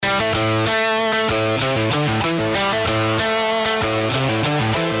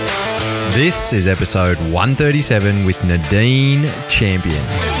This is episode 137 with Nadine Champion.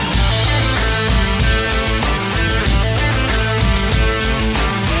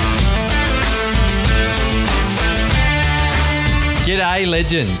 G'day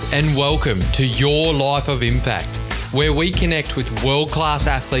legends and welcome to Your Life of Impact, where we connect with world-class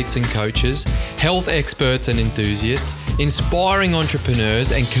athletes and coaches, health experts and enthusiasts, inspiring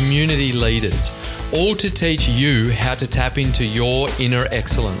entrepreneurs and community leaders, all to teach you how to tap into your inner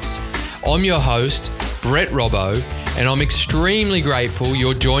excellence. I'm your host, Brett Robbo, and I'm extremely grateful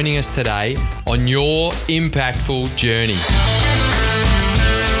you're joining us today on your impactful journey.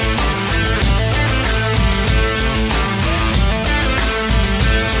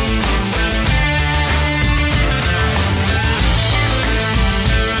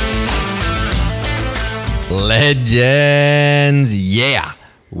 Legends, yeah,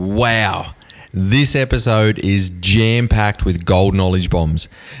 wow. This episode is jam-packed with gold knowledge bombs.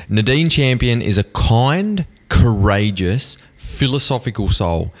 Nadine Champion is a kind, courageous, philosophical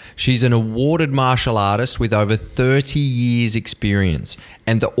soul. She's an awarded martial artist with over 30 years experience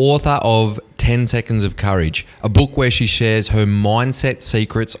and the author of 10 Seconds of Courage, a book where she shares her mindset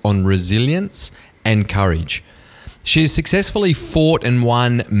secrets on resilience and courage. She has successfully fought and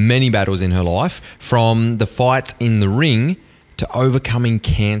won many battles in her life, from the fights in the ring to overcoming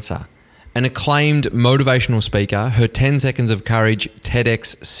cancer. An acclaimed motivational speaker, her 10 Seconds of Courage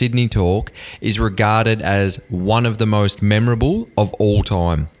TEDx Sydney talk is regarded as one of the most memorable of all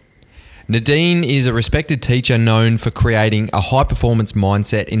time. Nadine is a respected teacher known for creating a high-performance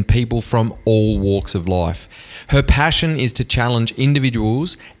mindset in people from all walks of life. Her passion is to challenge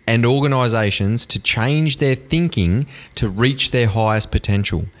individuals and organisations to change their thinking to reach their highest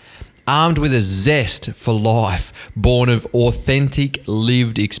potential. Armed with a zest for life, born of authentic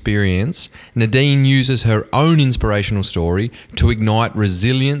lived experience, Nadine uses her own inspirational story to ignite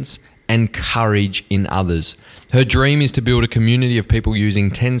resilience and courage in others. Her dream is to build a community of people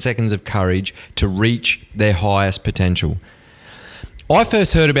using 10 seconds of courage to reach their highest potential. I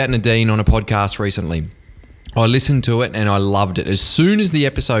first heard about Nadine on a podcast recently. I listened to it and I loved it. As soon as the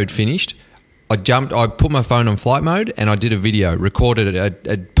episode finished, I put my phone on flight mode and I did a video, recorded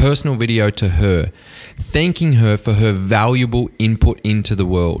a personal video to her, thanking her for her valuable input into the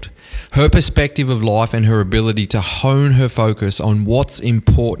world. Her perspective of life and her ability to hone her focus on what's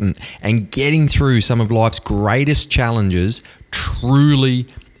important and getting through some of life's greatest challenges truly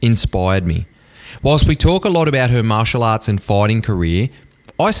inspired me. Whilst we talk a lot about her martial arts and fighting career,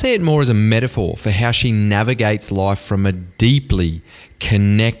 I see it more as a metaphor for how she navigates life from a deeply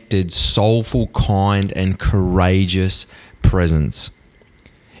connected, soulful, kind, and courageous presence.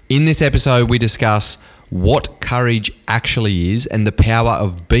 In this episode, we discuss what courage actually is and the power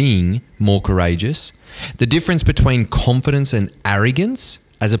of being more courageous, the difference between confidence and arrogance,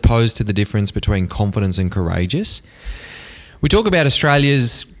 as opposed to the difference between confidence and courageous. We talk about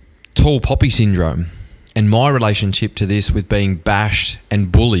Australia's tall poppy syndrome and my relationship to this with being bashed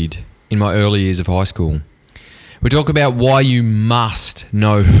and bullied in my early years of high school. We talk about why you must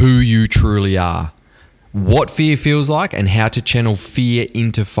know who you truly are, what fear feels like and how to channel fear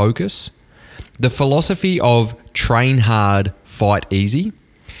into focus, the philosophy of train hard, fight easy.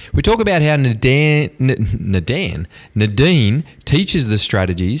 We talk about how Nadine teaches the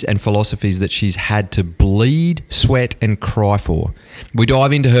strategies and philosophies that she's had to bleed, sweat, and cry for. We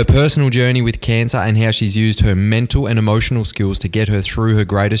dive into her personal journey with cancer and how she's used her mental and emotional skills to get her through her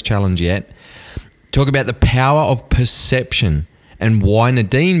greatest challenge yet. Talk about the power of perception and why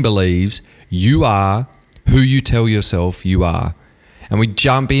Nadine believes you are who you tell yourself you are. And we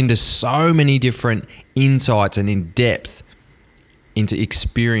jump into so many different insights and in depth into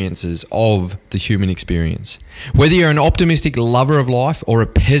experiences of the human experience. Whether you're an optimistic lover of life or a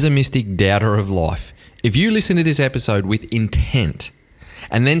pessimistic doubter of life, if you listen to this episode with intent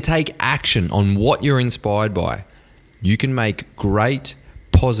and then take action on what you're inspired by, you can make great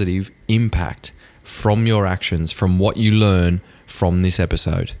positive impact from your actions, from what you learn from this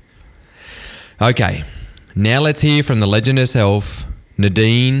episode. Okay, now let's hear from the legend herself,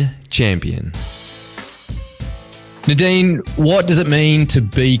 Nadine Champion. Nadine, what does it mean to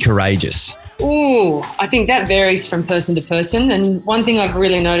be courageous? Ooh, I think that varies from person to person. And one thing I've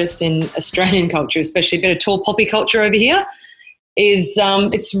really noticed in Australian culture, especially a bit of tall poppy culture over here, is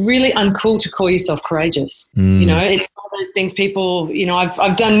it's really uncool to call yourself courageous. You know, it's one of those things people, you know,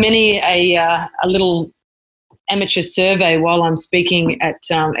 I've done many a little amateur survey while I'm speaking at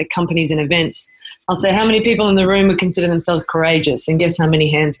companies and events. I'll say, how many people in the room would consider themselves courageous? And guess how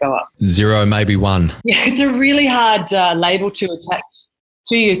many hands go up? 0, maybe 1. Yeah, it's a really hard label to attach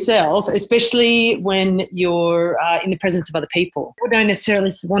to yourself, especially when you're in the presence of other people. I don't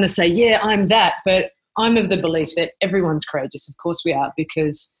necessarily want to say, yeah, I'm that, but I'm of the belief that everyone's courageous. Of course we are,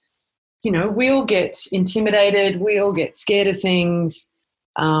 because, you know, we all get intimidated. We all get scared of things.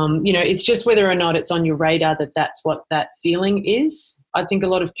 You know, it's just whether or not it's on your radar that that's what that feeling is. I think a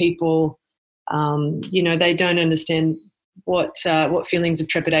lot of people, you know, they don't understand what feelings of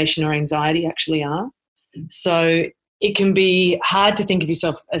trepidation or anxiety actually are. So it can be hard to think of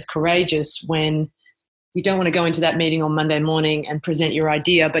yourself as courageous when you don't want to go into that meeting on Monday morning and present your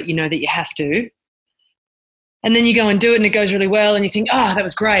idea, but you know that you have to. And then you go and do it and it goes really well and you think, oh, that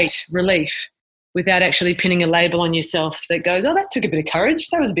was great, relief, without actually pinning a label on yourself that goes, oh, that took a bit of courage,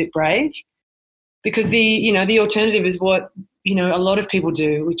 that was a bit brave. Because the alternative is what, you know, a lot of people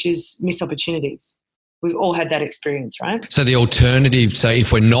do, which is miss opportunities. We've all had that experience, right? So the alternative, so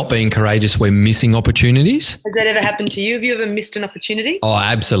if we're not being courageous, we're missing opportunities? Has that ever happened to you? Have you ever missed an opportunity? Oh,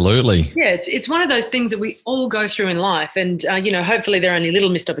 absolutely. Yeah, it's one of those things that we all go through in life. And, you know, hopefully they're only little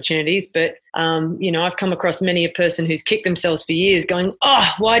missed opportunities. But, you know, I've come across many a person who's kicked themselves for years going,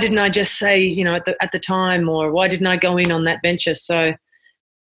 oh, why didn't I just say, you know, at the time, or why didn't I go in on that venture? So,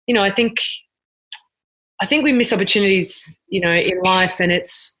 you know, I think we miss opportunities, you know, in life, and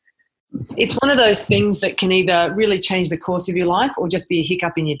it's one of those things that can either really change the course of your life or just be a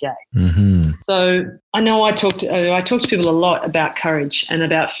hiccup in your day. Mm-hmm. So I know I talk to people a lot about courage and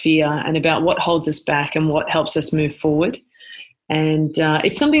about fear and about what holds us back and what helps us move forward. And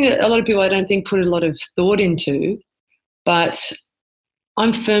it's something that a lot of people, I don't think, put a lot of thought into, but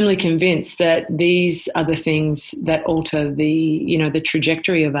I'm firmly convinced that these are the things that alter the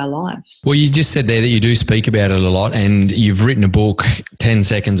trajectory of our lives. Well, you just said there that you do speak about it a lot, and you've written a book, 10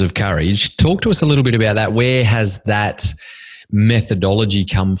 Seconds of Courage. Talk to us a little bit about that. Where has that methodology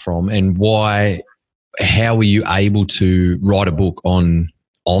come from, and how were you able to write a book on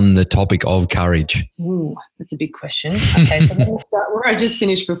the topic of courage? Ooh, that's a big question. Okay, so let me start where I just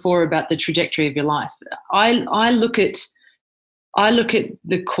finished before about the trajectory of your life. I look at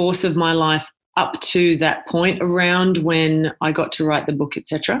the course of my life up to that point, around when I got to write the book,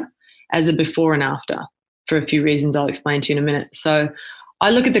 etc., as a before and after, for a few reasons I'll explain to you in a minute. So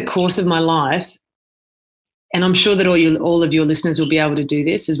I look at the course of my life, and I'm sure that all of your listeners will be able to do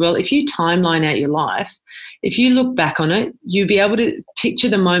this as well. If you timeline out your life, if you look back on it, you'll be able to picture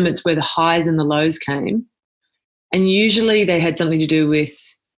the moments where the highs and the lows came, and usually they had something to do with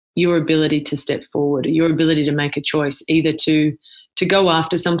your ability to step forward, your ability to make a choice, either to go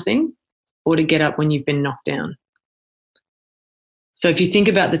after something or to get up when you've been knocked down. So if you think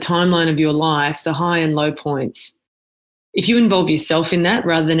about the timeline of your life, the high and low points, if you involve yourself in that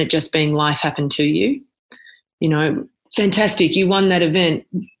rather than it just being life happened to you, you know, fantastic, you won that event.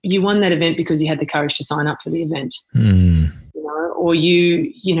 You won that event because you had the courage to sign up for the event. Mm. You know, or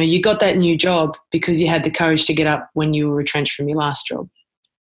you got that new job because you had the courage to get up when you were retrenched from your last job.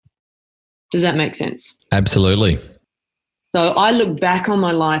 Does that make sense? Absolutely. So I look back on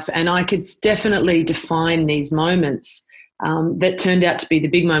my life and I could definitely define these moments that turned out to be the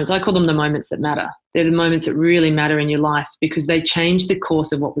big moments. I call them the moments that matter. They're the moments that really matter in your life because they change the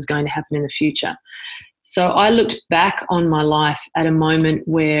course of what was going to happen in the future. So I looked back on my life at a moment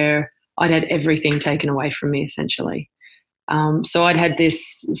where I'd had everything taken away from me, essentially. So I'd had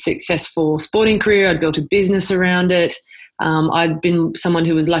this successful sporting career. I'd built a business around it. I'd been someone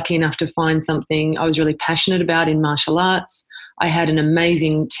who was lucky enough to find something I was really passionate about in martial arts. I had an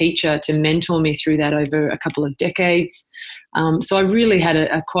amazing teacher to mentor me through that over a couple of decades. So I really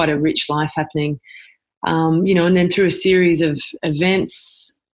had quite a rich life happening, and then through a series of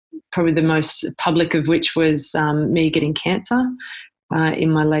events, probably the most public of which was me getting cancer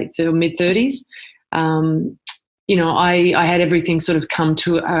in my mid-30s. I had everything sort of come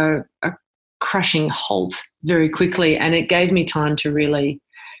to a crushing halt very quickly, and it gave me time to really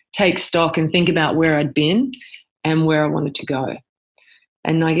take stock and think about where I'd been and where I wanted to go.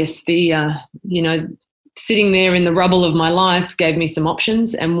 And I guess sitting there in the rubble of my life gave me some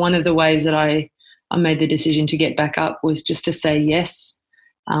options, and one of the ways that I made the decision to get back up was just to say yes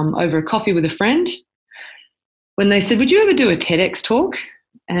over a coffee with a friend when they said, would you ever do a TEDx talk?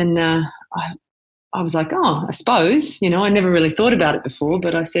 And I was like, oh, I suppose, I never really thought about it before,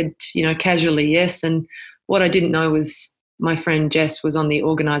 but I said, casually yes. And what I didn't know was my friend Jess was on the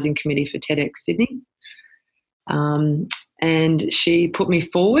organising committee for TEDx Sydney. And she put me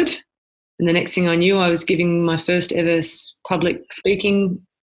forward. And the next thing I knew, I was giving my first ever public speaking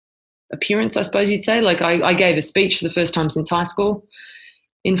appearance, I suppose you'd say. Like I gave a speech for the first time since high school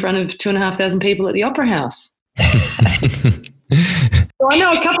in front of 2,500 people at the Opera House. So I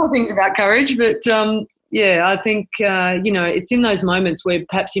know a couple of things about courage, but Yeah, I think, it's in those moments where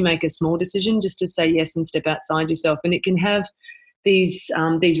perhaps you make a small decision just to say yes and step outside yourself. And it can have these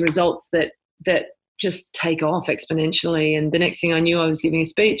results that just take off exponentially. And the next thing I knew, I was giving a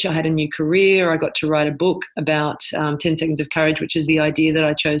speech. I had a new career. I got to write a book about 10 Seconds of Courage, which is the idea that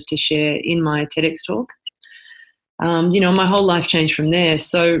I chose to share in my TEDx talk. My whole life changed from there.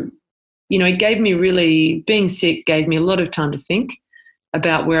 So, it gave me really, being sick gave me a lot of time to think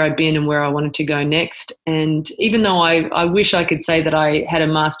about where I'd been and where I wanted to go next. And even though I wish I could say that I had a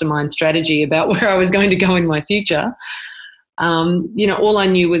mastermind strategy about where I was going to go in my future, all I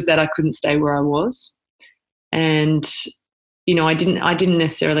knew was that I couldn't stay where I was. And, I didn't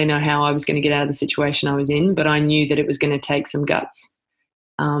necessarily know how I was going to get out of the situation I was in, but I knew that it was going to take some guts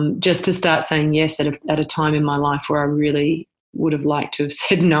just to start saying yes at a time in my life where I really would have liked to have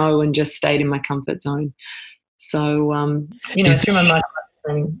said no and just stayed in my comfort zone. So, through my mastermind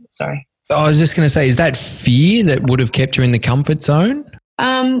training, sorry. I was just going to say, is that fear that would have kept you in the comfort zone?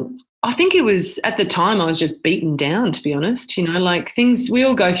 I think it was, at the time, I was just beaten down, to be honest. Like things, we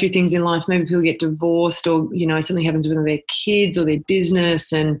all go through things in life. Maybe people get divorced or, something happens with their kids or their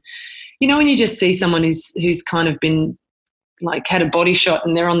business. And, when you just see someone who's kind of been like had a body shot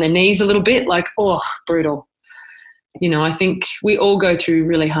and they're on their knees a little bit, like, oh, brutal. I think we all go through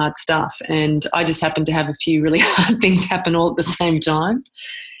really hard stuff, and I just happened to have a few really hard things happen all at the same time.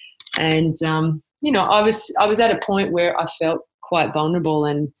 And, I was at a point where I felt quite vulnerable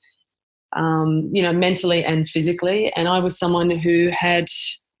and, mentally and physically. And I was someone who had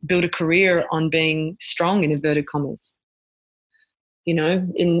built a career on being strong, in inverted commas,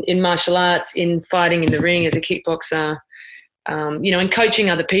 in martial arts, in fighting in the ring as a kickboxer, and coaching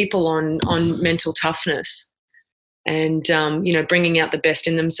other people on mental toughness. And, bringing out the best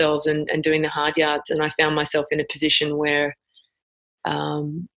in themselves and doing the hard yards. And I found myself in a position where,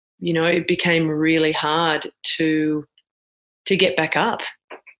 it became really hard to get back up,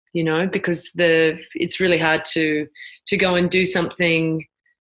 because it's really hard to go and do something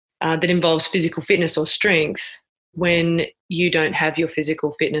that involves physical fitness or strength when you don't have your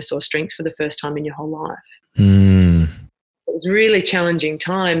physical fitness or strength for the first time in your whole life. It was a really challenging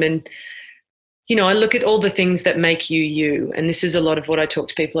time. And, I look at all the things that make you you, and this is a lot of what I talk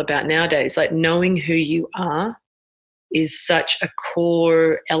to people about nowadays. Like, knowing who you are is such a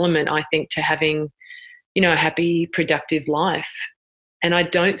core element, I think, to having, a happy, productive life. And I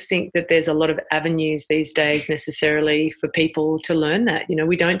don't think that there's a lot of avenues these days necessarily for people to learn that.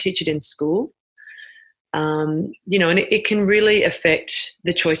 We don't teach it in school, and it can really affect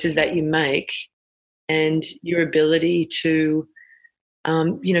the choices that you make and your ability to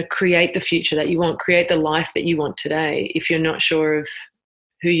create the future that you want, create the life that you want today, if you're not sure of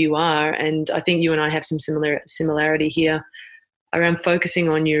who you are. And I think you and I have some similarity here around focusing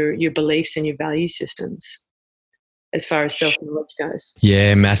on your beliefs and your value systems as far as self-knowledge goes.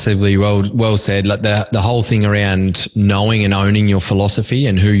 Yeah, massively. Well said. Like the whole thing around knowing and owning your philosophy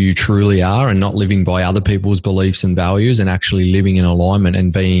and who you truly are, and not living by other people's beliefs and values, and actually living in alignment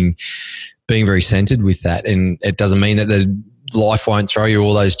and being very centered with that. And it doesn't mean that the life won't throw you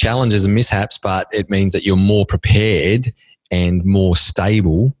all those challenges and mishaps, but it means that you're more prepared and more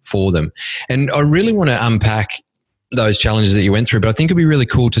stable for them. And I really want to unpack those challenges that you went through, but I think it'd be really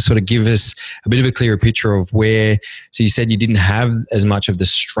cool to sort of give us a bit of a clearer picture of where, so you said you didn't have as much of the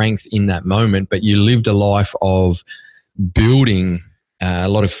strength in that moment, but you lived a life of building a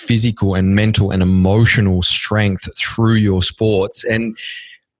lot of physical and mental and emotional strength through your sports. And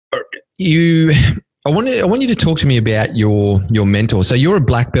I want you to talk to me about your mentor. So you're a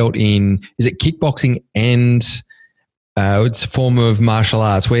black belt in, is it kickboxing and it's a form of martial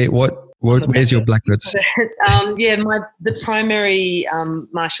arts? Where's your black belts? The primary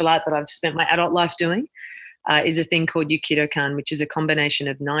martial art that I've spent my adult life doing is a thing called Aikido-kan, which is a combination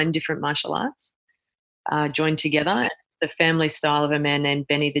of 9 different martial arts joined together. The family style of a man named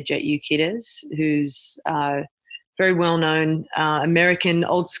Benny the Jet Urquidez, who's very well-known American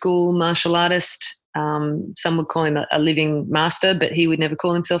old-school martial artist. Some would call him a living master, but he would never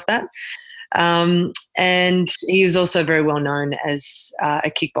call himself that. And he was also very well known as a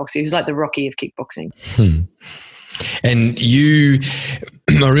kickboxer. He was like the Rocky of kickboxing. And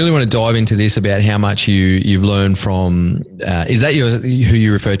I really want to dive into this about how much you've learned from, is that who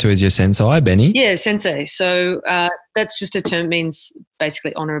you refer to as your sensei, Benny? Yeah, sensei. So that's just a term, means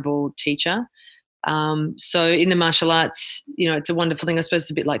basically honorable teacher. So in the martial arts, it's a wonderful thing. I suppose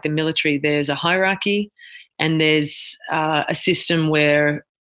it's a bit like the military. There's a hierarchy and there's a system where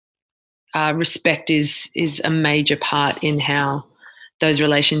respect is a major part in how those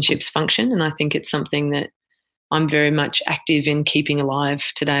relationships function. And I think it's something that I'm very much active in keeping alive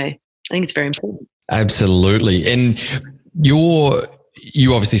today. I think it's very important. Absolutely. And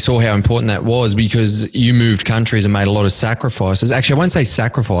you obviously saw how important that was because you moved countries and made a lot of sacrifices. Actually, I won't say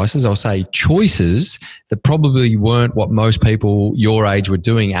sacrifices, I'll say choices that probably weren't what most people your age were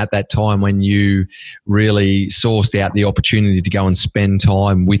doing at that time when you really sourced out the opportunity to go and spend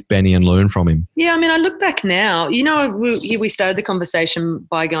time with Benny and learn from him. Yeah, I mean, I look back now, we started the conversation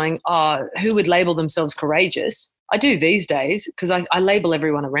by going, who would label themselves courageous? I do these days because I label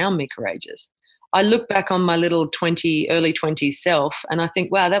everyone around me courageous. I look back on my little early 20s self and I think,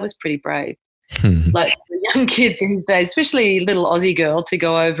 wow, that was pretty brave. Like a young kid these days, especially little Aussie girl, to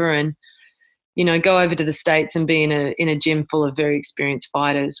go over and, go over to the States and be in a gym full of very experienced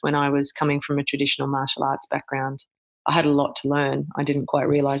fighters when I was coming from a traditional martial arts background. I had a lot to learn. I didn't quite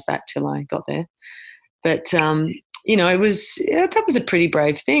realize that till I got there. But, that was a pretty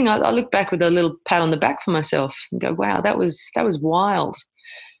brave thing. I look back with a little pat on the back for myself and go, wow, that was wild.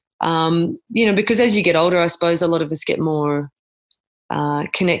 Because as you get older, I suppose a lot of us get more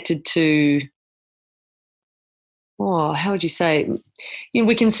connected to, how would you say?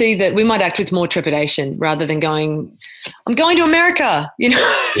 We can see that we might act with more trepidation rather than going, I'm going to America,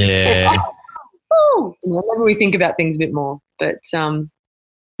 Yeah. Maybe we think about things a bit more. But,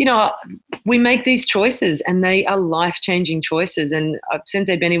 we make these choices and they are life-changing choices. And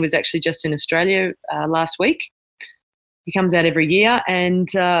Sensei Benny was actually just in Australia last week. He comes out every year and,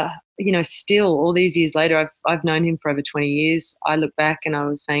 still all these years later, I've known him for over 20 years. I look back and I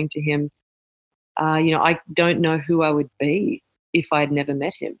was saying to him, I don't know who I would be if I had never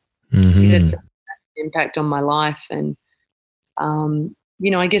met him. Mm-hmm. He's had such an impact on my life. And,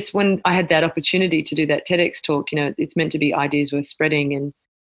 I guess when I had that opportunity to do that TEDx talk, it's meant to be ideas worth spreading. And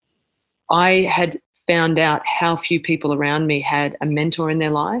I had found out how few people around me had a mentor in their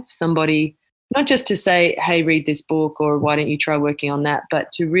life, somebody not just to say, hey, read this book or why don't you try working on that,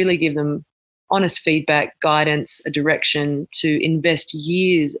 but to really give them honest feedback, guidance, a direction, to invest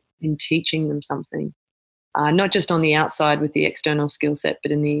years in teaching them something, not just on the outside with the external skill set,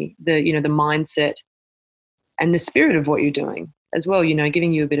 but in the mindset and the spirit of what you're doing as well,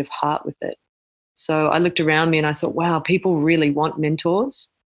 giving you a bit of heart with it. So I looked around me and I thought, wow, people really want mentors.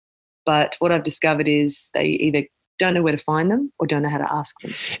 But what I've discovered is they either don't know where to find them or don't know how to ask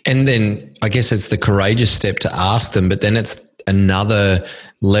them. And then I guess it's the courageous step to ask them, but then it's another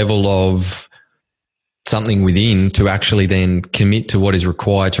level of something within to actually then commit to what is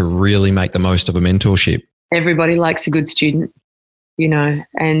required to really make the most of a mentorship. Everybody likes a good student,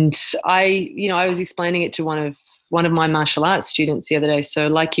 and I was explaining it to one of my martial arts students the other day. So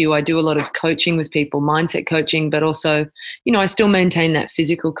like you, I do a lot of coaching with people, mindset coaching, but also, I still maintain that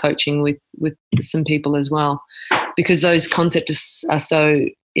physical coaching with some people as well, because those concepts are so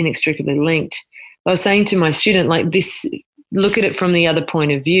inextricably linked. I was saying to my student, like this, look at it from the other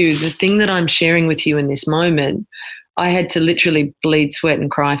point of view. The thing that I'm sharing with you in this moment, I had to literally bleed, sweat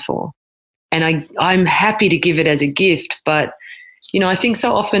and cry for. And I'm happy to give it as a gift. But, I think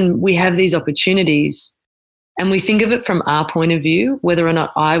so often we have these opportunities and we think of it from our point of view, whether or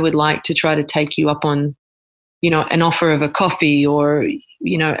not I would like to try to take you up on, an offer of a coffee or,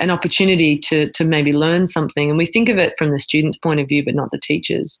 an opportunity to maybe learn something. And we think of it from the student's point of view, but not the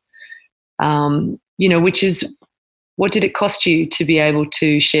teacher's, which is, what did it cost you to be able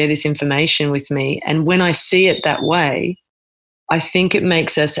to share this information with me? And when I see it that way, I think it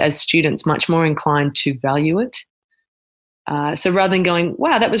makes us as students much more inclined to value it. So rather than going,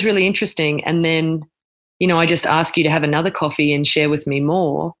 wow, that was really interesting, and then, I just ask you to have another coffee and share with me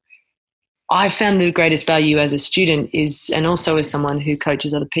more, I found the greatest value as a student is, and also as someone who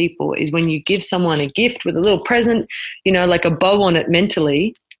coaches other people, is when you give someone a gift with a little present, like a bow on it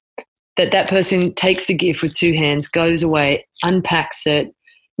mentally, that person takes the gift with two hands, goes away, unpacks it.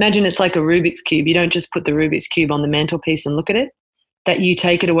 Imagine it's like a Rubik's Cube. You don't just put the Rubik's Cube on the mantelpiece and look at it, that you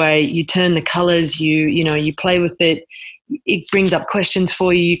take it away, you turn the colors, you play with it. It brings up questions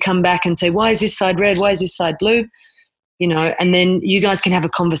for you. You come back and say, why is this side red? Why is this side blue? And then you guys can have a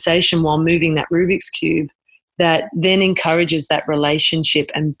conversation while moving that Rubik's Cube that then encourages that relationship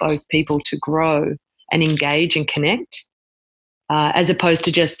and both people to grow and engage and connect, as opposed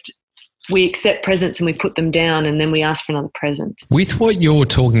to just we accept presents and we put them down and then we ask for another present. With what you're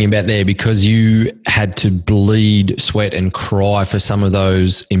talking about there, because you had to bleed, sweat and cry for some of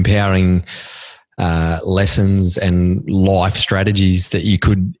those empowering lessons and life strategies that you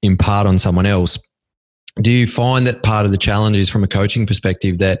could impart on someone else, do you find that part of the challenge is from a coaching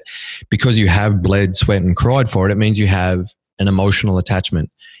perspective that because you have bled, sweat and cried for it, it means you have an emotional attachment,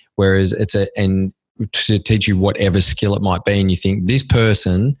 whereas and to teach you whatever skill it might be, and you think this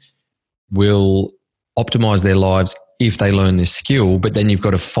person will optimize their lives if they learn this skill, but then you've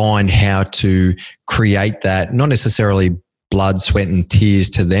got to find how to create that, not necessarily blood, sweat and tears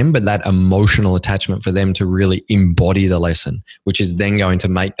to them, but that emotional attachment for them to really embody the lesson, which is then going to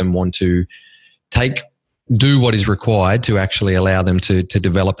make them want to do what is required to actually allow them to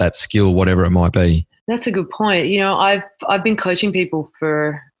develop that skill, whatever it might be. That's a good point. You know, I've been coaching people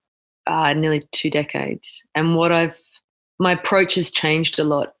for nearly 2 decades, and my approach has changed a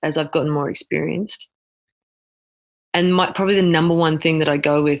lot as I've gotten more experienced. And probably the number one thing that I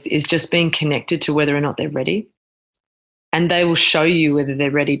go with is just being connected to whether or not they're ready. And they will show you whether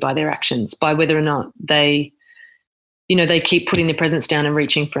they're ready by their actions, by whether or not they keep putting their presents down and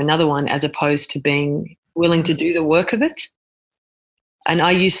reaching for another one, as opposed to being willing to do the work of it. And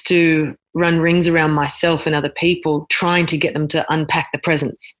I used to run rings around myself and other people trying to get them to unpack the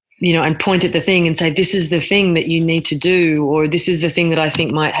presents, and point at the thing and say, this is the thing that you need to do, or this is the thing that I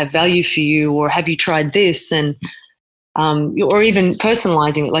think might have value for you, or have you tried this? And or even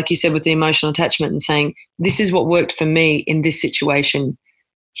personalizing it, like you said, with the emotional attachment, and saying, this is what worked for me in this situation.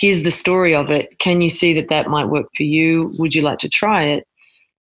 Here's the story of it. Can you see that might work for you? Would you like to try it?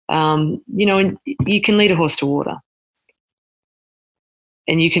 And you can lead a horse to water.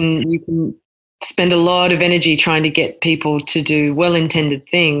 And you can spend a lot of energy trying to get people to do well-intended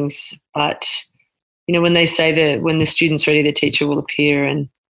things. But, when they say that when the student's ready, the teacher will appear. And,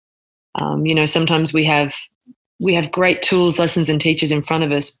 sometimes we have great tools, lessons and teachers in front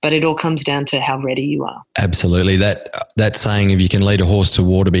of us, but it all comes down to how ready you are. Absolutely. That saying, if you can lead a horse to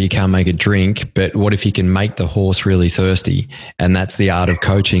water, but you can't make it drink, but what if you can make the horse really thirsty? And that's the art of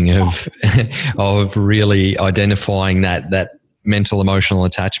coaching, of really identifying that mental emotional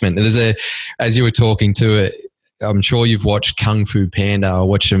attachment. As you were talking to it, I'm sure you've watched Kung Fu Panda. I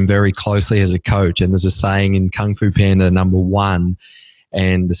watched them very closely as a coach. And there's a saying in Kung Fu Panda #1,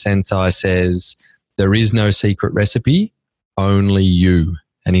 and the sensei says, there is no secret recipe, only you.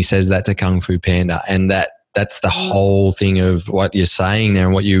 And he says that to Kung Fu Panda. And that's the whole thing of what you're saying there,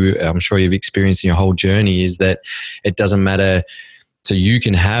 and what I'm sure you've experienced in your whole journey, is that it doesn't matter. So you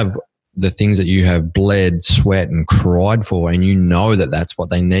can have the things that you have bled, sweat and cried for, and that's what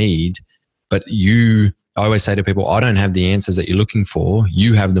they need. But I always say to people, I don't have the answers that you're looking for.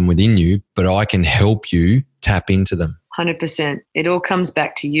 You have them within you, but I can help you tap into them. 100%. It all comes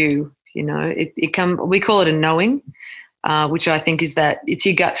back to you. We call it a knowing, which I think is that it's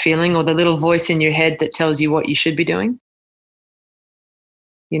your gut feeling, or the little voice in your head that tells you what you should be doing.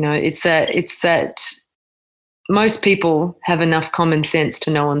 It's that most people have enough common sense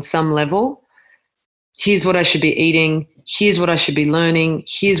to know on some level, here's what I should be eating, here's what I should be learning,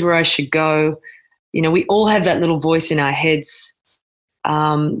 here's where I should go. We all have that little voice in our heads,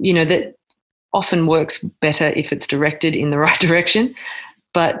 that often works better if it's directed in the right direction.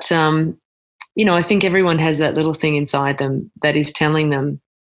 But, I think everyone has that little thing inside them that is telling them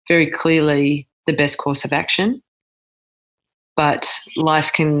very clearly the best course of action. But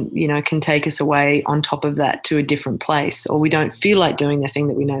life can take us away on top of that to a different place, or we don't feel like doing the thing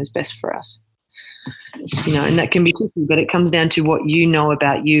that we know is best for us. And that can be tricky, but it comes down to what you know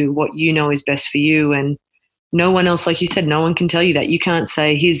about you, what you know is best for you. And no one else, like you said, no one can tell you that. You can't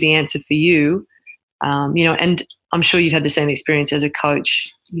say, here's the answer for you. And I'm sure you've had the same experience as a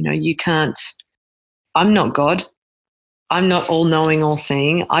coach. You can't, I'm not God. I'm not all knowing, all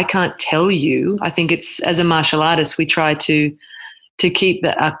seeing. I can't tell you. I think it's, as a martial artist, we try to keep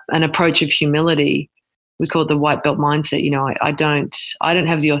an approach of humility. We call it the white belt mindset. I don't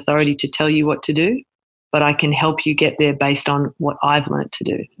have the authority to tell you what to do, but I can help you get there based on what I've learned to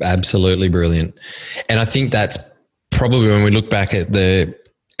do. Absolutely brilliant. And I think that's probably, when we look back at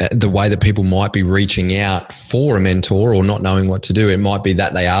the way that people might be reaching out for a mentor or not knowing what to do, it might be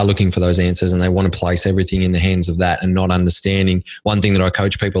that they are looking for those answers and they want to place everything in the hands of that, and not understanding. One thing that I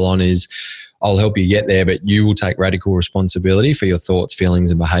coach people on is, I'll help you get there, but you will take radical responsibility for your thoughts, feelings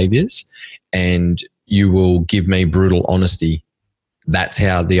and behaviors, and you will give me brutal honesty. That's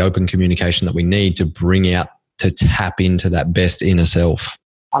how the open communication that we need to bring out, to tap into that best inner self.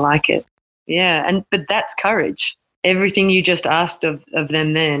 I like it. Yeah. But that's courage. Everything you just asked of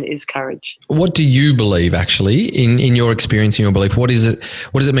them then is courage. What do you believe, actually, in your experience, in your belief? What does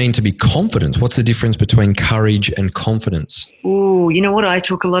it mean to be confident? What's the difference between courage and confidence? Ooh, what I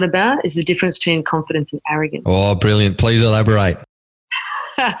talk a lot about is the difference between confidence and arrogance. Oh, brilliant. Please elaborate.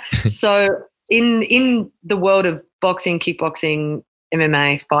 So in the world of boxing, kickboxing,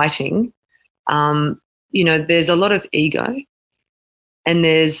 MMA, fighting, there's a lot of ego, and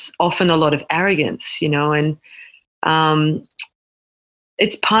there's often a lot of arrogance, and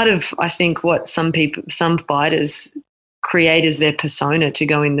it's part of, I think, what some fighters create as their persona to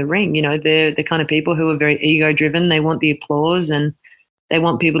go in the ring. You know, they're the kind of people who are very ego driven. They want the applause and they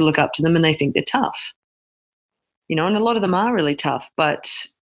want people to look up to them, and they think they're tough. You know, and a lot of them are really tough. But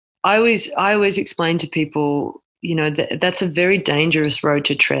I always explain to people, you know, that's a very dangerous road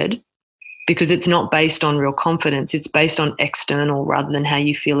to tread, because it's not based on real confidence. It's based on external rather than how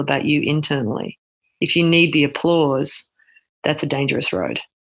you feel about you internally. If you need the applause, that's a dangerous road.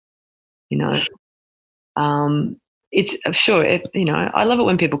 You know, it's sure. You know, I love it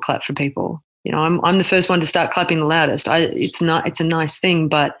when people clap for people. You know, I'm the first one to start clapping the loudest. It's a nice thing,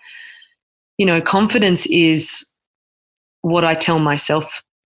 but you know, confidence is what I tell myself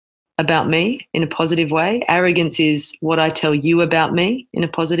about me in a positive way. Arrogance is what I tell you about me in a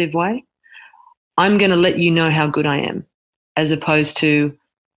positive way. I'm going to let you know how good I am, as opposed to,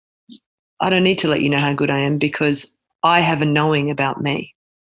 I don't need to let you know how good I am because I have a knowing about me.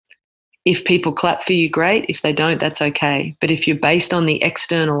 If people clap for you, great. If they don't, that's okay. But if you're based on the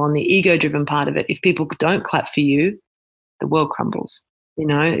external, on the ego-driven part of it, if people don't clap for you, the world crumbles. You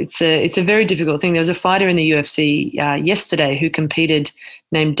know, it's a very difficult thing. There was a fighter in the UFC yesterday who competed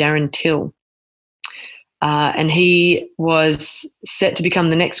named Darren Till. And he was set to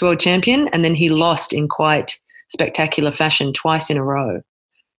become the next world champion, and then he lost in quite spectacular fashion twice in a row.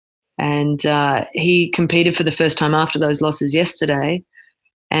 And he competed for the first time after those losses yesterday.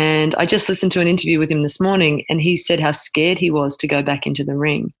 And I just listened to an interview with him this morning, and he said how scared he was to go back into the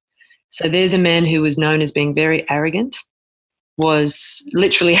ring. So there's a man who was known as being very arrogant, was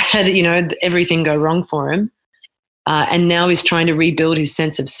literally had, you know, everything go wrong for him. And now he's trying to rebuild his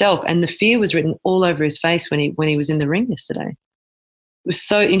sense of self. And the fear was written all over his face when he was in the ring yesterday. It was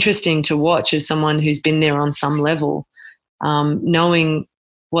so interesting to watch as someone who's been there on some level, knowing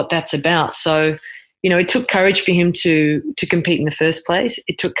what that's about. So, you know, it took courage for him to compete in the first place.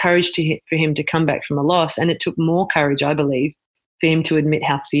 It took courage for him to come back from a loss. And it took more courage, I believe, for him to admit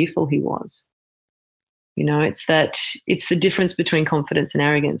how fearful he was. You know, it's the difference between confidence and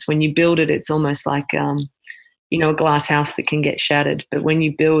arrogance. When you build it, it's almost like, you know, a glass house that can get shattered. But when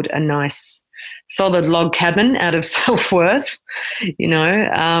you build a nice, solid log cabin out of self-worth, you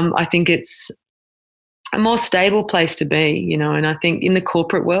know, I think it's a more stable place to be, you know. And I think in the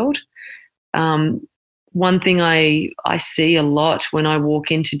corporate world, one thing I see a lot when I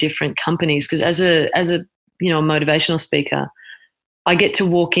walk into different companies, because as a you know, a motivational speaker, I get to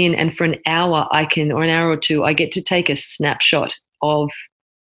walk in and for an hour or an hour or two, I get to take a snapshot of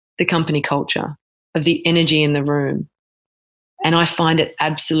the company culture, of the energy in the room. And I find it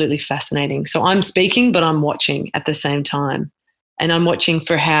absolutely fascinating. So I'm speaking, but I'm watching at the same time. And I'm watching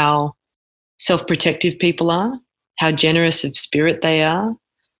for how self-protective people are, how generous of spirit they are.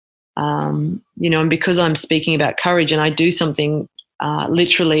 You know, and because I'm speaking about courage, and I do something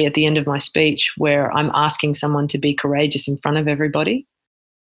literally at the end of my speech where I'm asking someone to be courageous in front of everybody.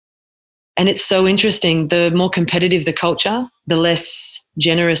 And it's so interesting. The more competitive the culture, the less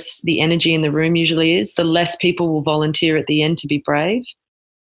generous the energy in the room usually is, the less people will volunteer at the end to be brave.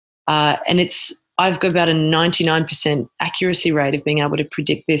 And I've got about a 99% accuracy rate of being able to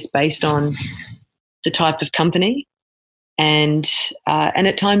predict this based on the type of company and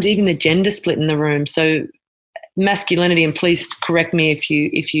at times even the gender split in the room. So masculinity, and please correct me if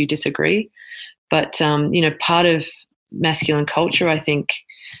you disagree, but you know, part of masculine culture, I think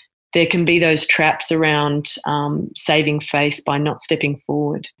there can be those traps around saving face by not stepping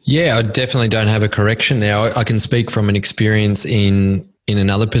forward. Yeah, I definitely don't have a correction there. I can speak from an experience in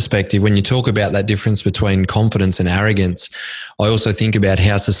another perspective. When you talk about that difference between confidence and arrogance, I also think about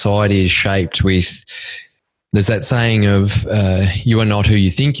how society is shaped with, there's that saying of you are not who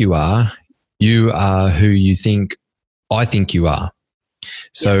you think you are who you think I think you are.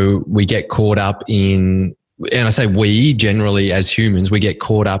 So we get caught up in, and I say we generally as humans, we get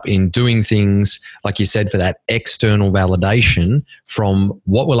caught up in doing things, like you said, for that external validation from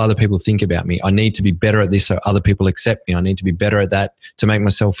what will other people think about me? I need to be better at this so other people accept me. I need to be better at that to make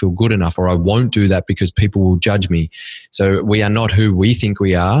myself feel good enough, or I won't do that because people will judge me. So we are not who we think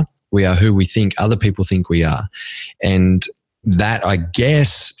we are who we think other people think we are. And that, I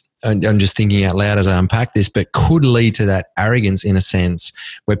guess, I'm just thinking out loud as I unpack this, but could lead to that arrogance in a sense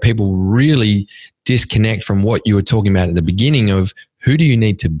where people really disconnect from what you were talking about at the beginning of who do you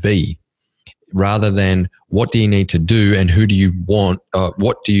need to be rather than what do you need to do and who do you want,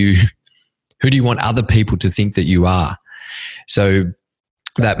 who do you want other people to think that you are? So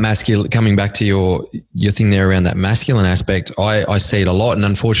that masculine, coming back to your thing there around that masculine aspect, I see it a lot. And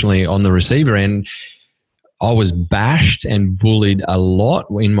unfortunately on the receiver end, I was bashed and bullied a lot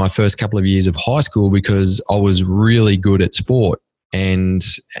in my first couple of years of high school because I was really good at sport. And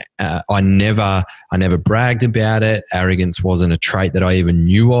I never bragged about it. Arrogance wasn't a trait that I even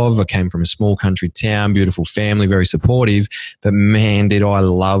knew of. I came from a small country town, beautiful family, very supportive. But man, did I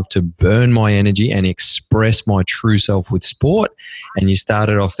love to burn my energy and express my true self with sport. And you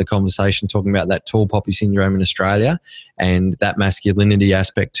started off the conversation talking about that tall poppy syndrome in Australia and that masculinity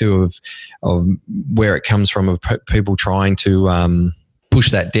aspect too of where it comes from, of people trying to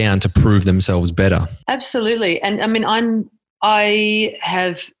push that down to prove themselves better. Absolutely. And I mean, I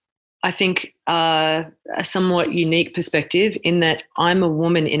have, I think, a somewhat unique perspective in that I'm a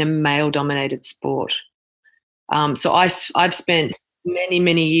woman in a male-dominated sport. So I've spent many,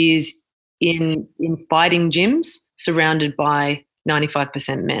 many years in fighting gyms surrounded by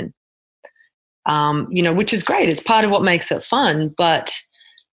 95% men, which is great. It's part of what makes it fun. But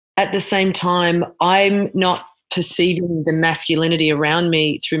at the same time, I'm not perceiving the masculinity around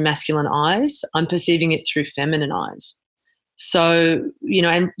me through masculine eyes. I'm perceiving it through feminine eyes. So,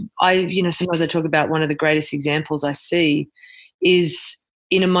 and I, sometimes I talk about one of the greatest examples I see is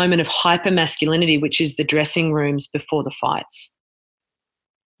in a moment of hyper masculinity, which is the dressing rooms before the fights,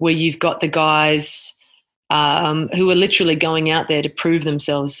 where you've got the guys who are literally going out there to prove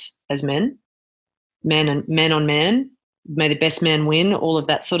themselves as men on man, may the best man win, all of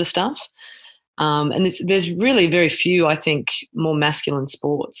that sort of stuff. And there's really very few, I think, more masculine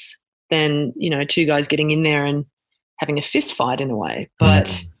sports than, two guys getting in there and having a fist fight in a way.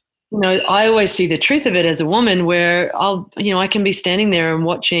 But, I always see the truth of it as a woman where I can be standing there and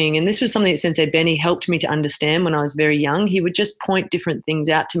watching. And this was something that Sensei Benny helped me to understand when I was very young. He would just point different things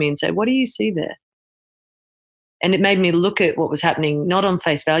out to me and say, what do you see there? And it made me look at what was happening, not on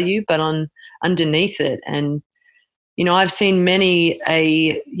face value, but on underneath it. And, I've seen many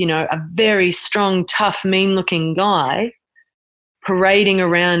a very strong, tough, mean-looking guy parading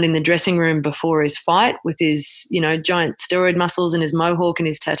around in the dressing room before his fight with his, giant steroid muscles and his mohawk and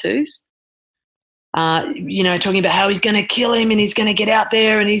his tattoos, talking about how he's going to kill him and he's going to get out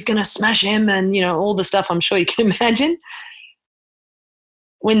there and he's going to smash him and, all the stuff I'm sure you can imagine.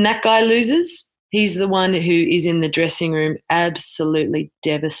 When that guy loses, he's the one who is in the dressing room absolutely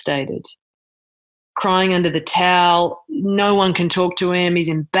devastated, crying under the towel. No one can talk to him. He's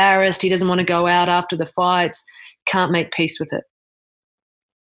embarrassed. He doesn't want to go out after the fights, can't make peace with it.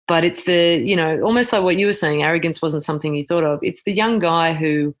 But it's almost like what you were saying, arrogance wasn't something you thought of. It's the young guy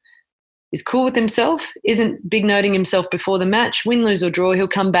who is cool with himself, isn't big noting himself before the match, win, lose or draw, he'll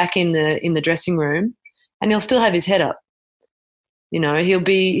come back in the dressing room and he'll still have his head up. He'll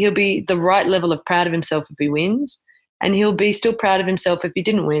be the right level of proud of himself if he wins, and he'll be still proud of himself if he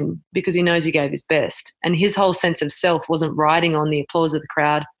didn't win because he knows he gave his best. And his whole sense of self wasn't riding on the applause of the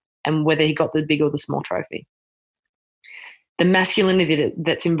crowd and whether he got the big or the small trophy. The masculinity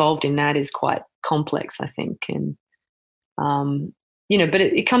that's involved in that is quite complex, I think. And, but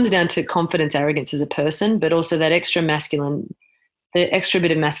it comes down to confidence, arrogance as a person, but also that the extra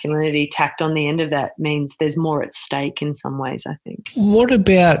bit of masculinity tacked on the end of that means there's more at stake in some ways, I think. What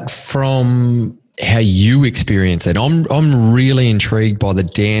about from how you experience it? I'm really intrigued by the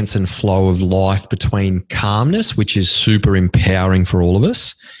dance and flow of life between calmness, which is super empowering for all of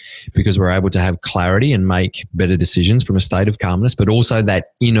us, because we're able to have clarity and make better decisions from a state of calmness, but also that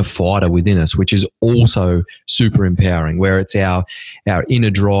inner fighter within us, which is also super empowering, where it's our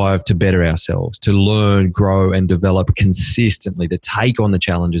inner drive to better ourselves, to learn, grow and develop consistently, to take on the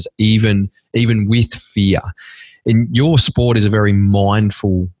challenges, even with fear. And your sport is a very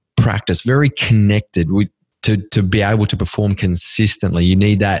mindful practice, very connected to be able to perform consistently. You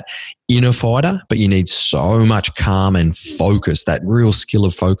need that inner fighter, but you need so much calm and focus, that real skill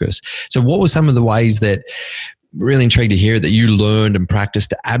of focus. So what were some of the ways that, really intrigued to hear, that you learned and practiced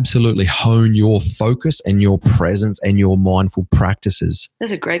to absolutely hone your focus and your presence and your mindful practices?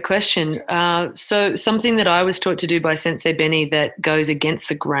 That's a great question. So something that I was taught to do by Sensei Benny that goes against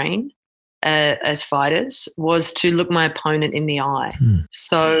the grain as fighters was to look my opponent in the eye.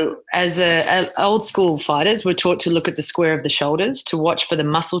 So as old school fighters, we're taught to look at the square of the shoulders, to watch for the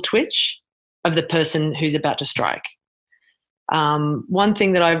muscle twitch of the person who's about to strike. One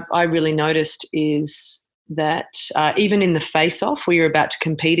thing that I really noticed is that even in the face-off where you're about to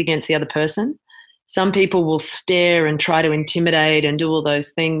compete against the other person, some people will stare and try to intimidate and do all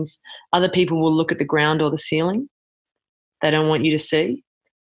those things. Other people will look at the ground or the ceiling. They don't want you to see.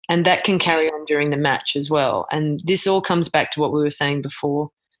 And that can carry on during the match as well. And this all comes back to what we were saying before.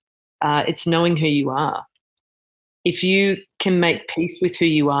 It's knowing who you are. If you can make peace with who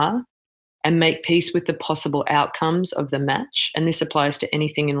you are and make peace with the possible outcomes of the match, and this applies to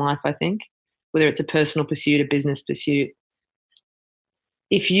anything in life, I think, whether it's a personal pursuit, a business pursuit,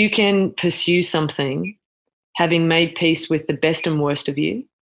 if you can pursue something having made peace with the best and worst of you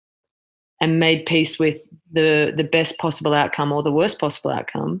and made peace with the best possible outcome or the worst possible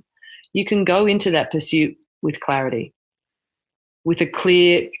outcome, you can go into that pursuit with clarity, with a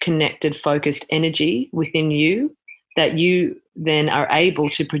clear, connected, focused energy within you that you then are able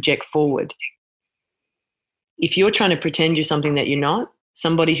to project forward. If you're trying to pretend you're something that you're not,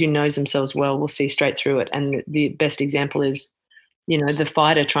 somebody who knows themselves well will see straight through it. And the best example is, the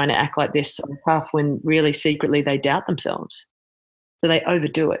fighter trying to act like they're so tough when really secretly they doubt themselves. So they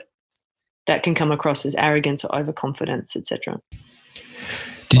overdo it. That can come across as arrogance or overconfidence, etc.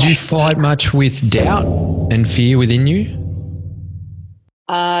 Did you fight much with doubt and fear within you?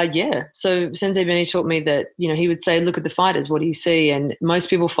 Yeah. So Sensei Benny taught me that, he would say, look at the fighters, what do you see? And most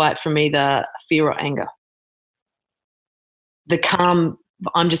people fight from either fear or anger. The calm,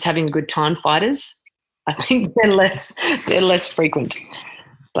 I'm just having a good time fighters, I think they're less frequent.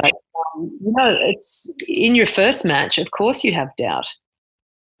 But, it's in your first match, of course you have doubt.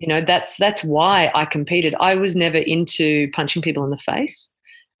 That's why I competed. I was never into punching people in the face.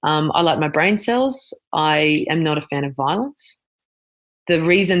 I like my brain cells. I am not a fan of violence. The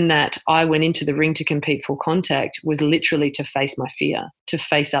reason that I went into the ring to compete full contact was literally to face my fear, to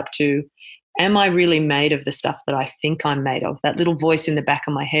face up to, am I really made of the stuff that I think I'm made of? That little voice in the back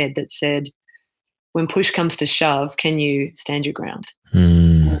of my head that said, when push comes to shove, can you stand your ground?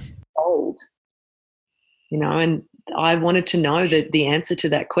 Bold. And I wanted to know that the answer to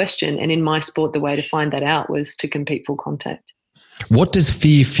that question. And in my sport, the way to find that out was to compete full contact. What does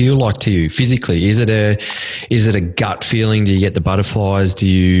fear feel like to you physically? Is it a gut feeling? Do you get the butterflies?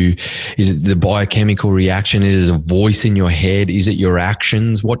 Is it the biochemical reaction? Is it a voice in your head? Is it your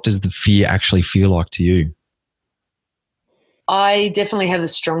actions? What does the fear actually feel like to you? I definitely have a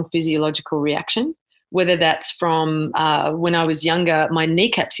strong physiological reaction, whether that's from when I was younger, my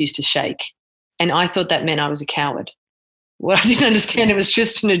kneecaps used to shake and I thought that meant I was a coward. Well, I didn't understand it was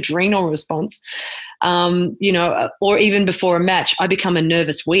just an adrenal response. Or even before a match, I become a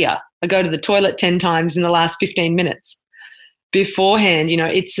nervous weeer. I go to the toilet 10 times in the last 15 minutes. Beforehand,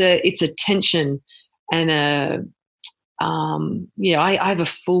 it's a tension and I have a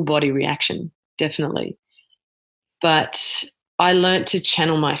full body reaction, definitely. But I learnt to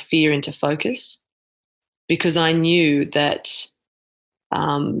channel my fear into focus because I knew that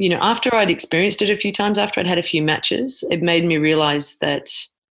after I'd experienced it a few times, after I'd had a few matches, it made me realize that,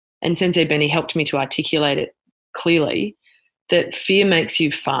 and Sensei Benny helped me to articulate it clearly, that fear makes you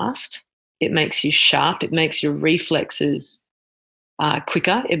fast, it makes you sharp, it makes your reflexes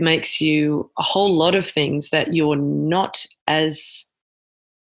quicker, it makes you a whole lot of things that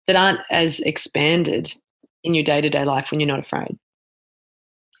aren't as expanded in your day-to-day life when you're not afraid.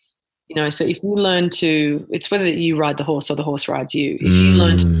 So if you learn to, it's whether you ride the horse or the horse rides you. If you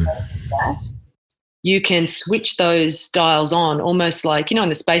learn to do that, you can switch those dials on almost like, in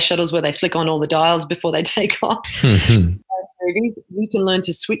the space shuttles where they flick on all the dials before they take off. You can learn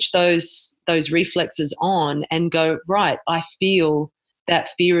to switch those reflexes on and go, right, I feel that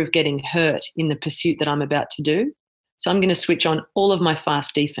fear of getting hurt in the pursuit that I'm about to do. So I'm going to switch on all of my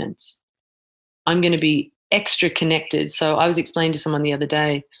fast defense. I'm going to be extra connected. So I was explaining to someone the other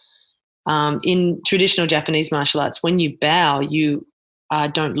day, in traditional Japanese martial arts, when you bow, you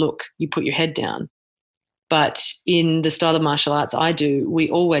don't look, you put your head down. But in the style of martial arts I do,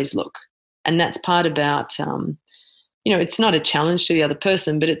 we always look. And that's part about, it's not a challenge to the other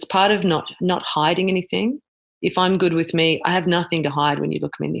person, but it's part of not hiding anything. If I'm good with me, I have nothing to hide when you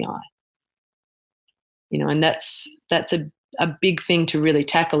look me in the eye. And that's a big thing to really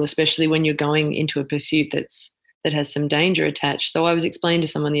tackle, especially when you're going into a pursuit that has some danger attached. So I was explaining to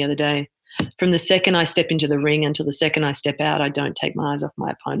someone the other day, from the second I step into the ring until the second I step out, I don't take my eyes off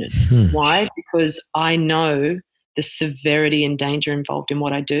my opponent. Why? Because I know the severity and danger involved in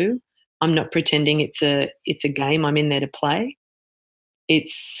what I do. I'm not pretending it's a game. I'm in there to play.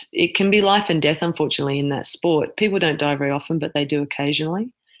 It can be life and death, unfortunately, in that sport. People don't die very often, but they do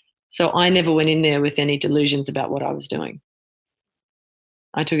occasionally. So I never went in there with any delusions about what I was doing.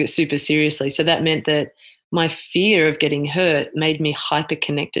 I took it super seriously. So that meant that my fear of getting hurt made me hyper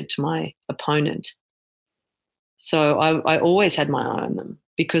connected to my opponent. So I always had my eye on them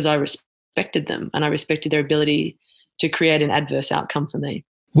because I respected them and I respected their ability to create an adverse outcome for me.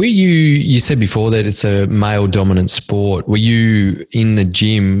 You said before that it's a male dominant sport. Were you in the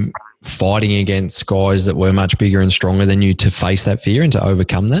gym fighting against guys that were much bigger and stronger than you to face that fear and to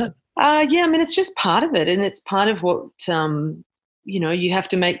overcome that? Yeah, it's just part of it. And it's part of what, you have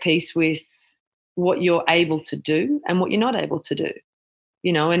to make peace with what you're able to do and what you're not able to do,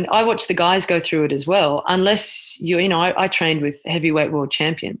 and I watch the guys go through it as well. Unless I trained with heavyweight world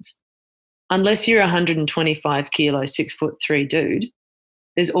champions. unless you're a 125 kilo, 6'3" dude,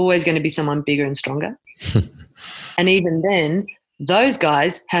 there's always going to be someone bigger and stronger. And even then, those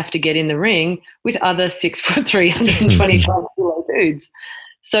guys have to get in the ring with other 6'3", 125 kilo dudes.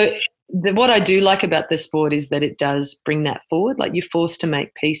 So what I do like about this sport is that it does bring that forward. Like, you're forced to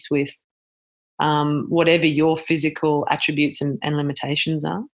make peace with whatever your physical attributes and limitations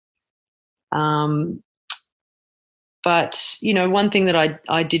are. But, you know, one thing that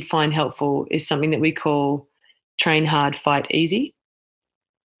I did find helpful is something that we call train hard, fight easy.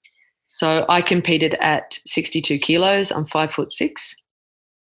 So I competed at 62 kilos. I'm 5'6".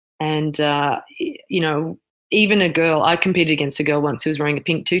 And, you know, even I competed against a girl once who was wearing a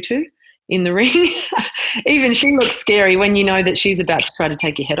pink tutu in the ring. Even she looks scary when you know that she's about to try to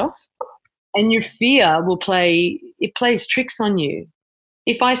take your head off. And your fear plays tricks on you.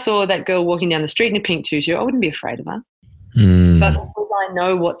 If I saw that girl walking down the street in a pink tutu, I wouldn't be afraid of her. But because I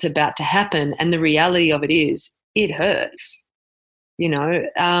know what's about to happen, and the reality of it is it hurts. You know,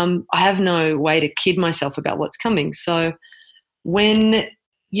 I have no way to kid myself about what's coming. So when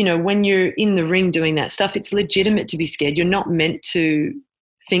you're in the ring doing that stuff, it's legitimate to be scared. You're not meant to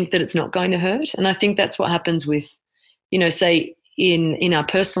think that it's not going to hurt. And I think that's what happens with, you know, say in our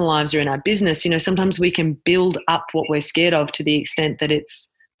personal lives or in our business. You know, sometimes we can build up what we're scared of to the extent that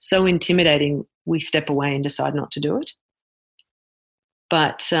it's so intimidating we step away and decide not to do it.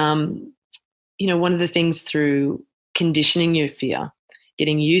 But, you know, one of the things through conditioning your fear,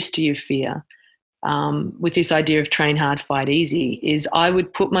 getting used to your fear, with this idea of train hard, fight easy, is I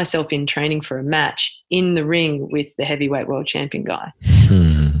would put myself in training for a match in the ring with the heavyweight world champion guy.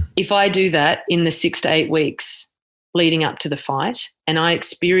 If I do that in the 6 to 8 weeks leading up to the fight, and I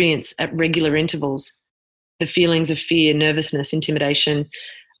experience at regular intervals the feelings of fear, nervousness, intimidation,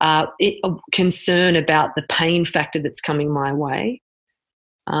 concern about the pain factor that's coming my way,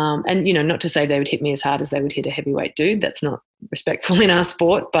 and, you know, not to say they would hit me as hard as they would hit a heavyweight dude. That's not respectful in our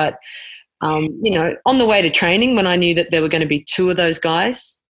sport. But, you know, on the way to training, when I knew that there were going to be 2 of those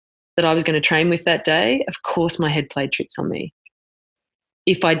guys that I was going to train with that day, of course my head played tricks on me.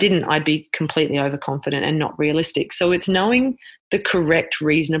 If I didn't, I'd be completely overconfident and not realistic. So it's knowing the correct,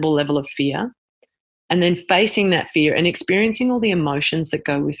 reasonable level of fear, and then facing that fear and experiencing all the emotions that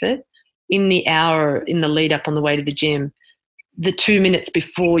go with it in the hour, in the lead up on the way to the gym, the 2 minutes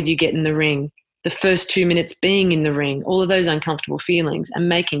before you get in the ring, the first 2 minutes being in the ring, all of those uncomfortable feelings, and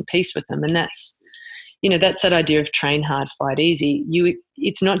making peace with them. And that's, you know, that's that idea of train hard, fight easy.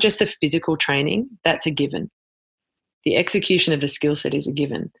 It's not just the physical training, that's a given. The execution of the skill set is a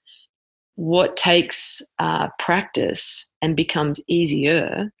given. What takes practice and becomes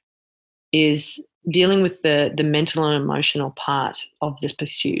easier is dealing with the mental and emotional part of this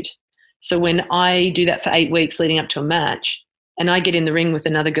pursuit. So when I do that for 8 weeks leading up to a match, and I get in the ring with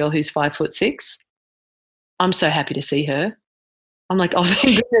another girl who's 5'6", I'm so happy to see her. I'm like, oh,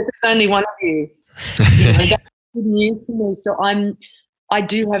 thank goodness, it's only one of you. You know, that's good news to me. So I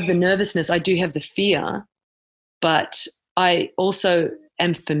do have the nervousness, I do have the fear, but I also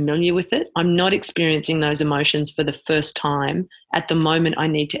am familiar with it. I'm not experiencing those emotions for the first time at the moment I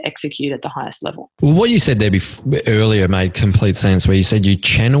need to execute at the highest level. Well, what you said there earlier made complete sense, where you said you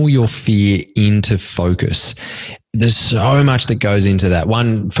channel your fear into focus. There's so much that goes into that.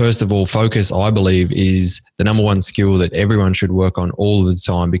 One, first of all, focus, I believe, is the number one skill that everyone should work on all the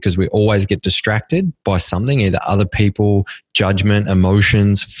time, because we always get distracted by something, either other people, judgment,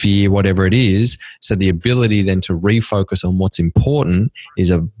 emotions, fear, whatever it is. So the ability then to refocus on what's important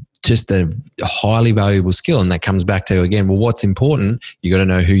is just a highly valuable skill. And that comes back to, again, well, what's important? You got to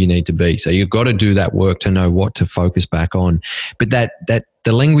know who you need to be. So you've got to do that work to know what to focus back on. But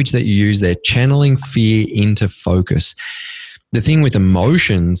the language that you use there, channeling fear into focus. The thing with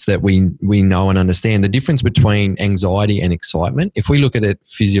emotions that we know and understand, the difference between anxiety and excitement, if we look at it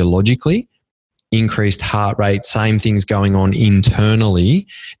physiologically, increased heart rate, same things going on internally.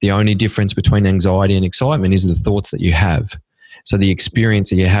 The only difference between anxiety and excitement is the thoughts that you have. So the experience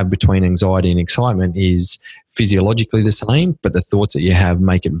that you have between anxiety and excitement is physiologically the same, but the thoughts that you have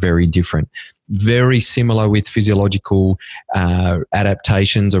make it very different. Very similar with physiological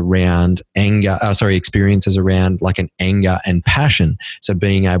adaptations around experiences around like an anger and passion. So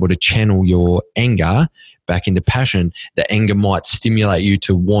being able to channel your anger back into passion, the anger might stimulate you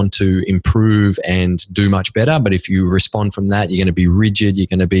to want to improve and do much better. But if you respond from that, you're going to be rigid. You're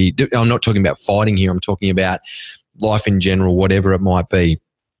going to be, I'm not talking about fighting here. I'm talking about life in general, whatever it might be.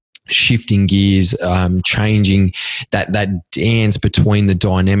 Shifting gears, changing that dance between the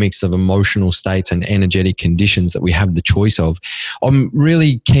dynamics of emotional states and energetic conditions that we have the choice of. I'm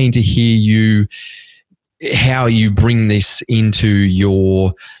really keen to hear how you bring this into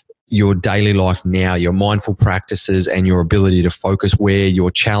your your daily life now, your mindful practices and your ability to focus where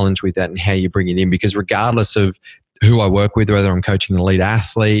you're challenged with that and how you bring it in. Because regardless of who I work with, whether I'm coaching an elite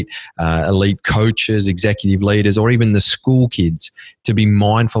athlete, elite coaches, executive leaders, or even the school kids, to be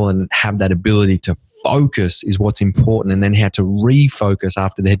mindful and have that ability to focus is what's important. And then how to refocus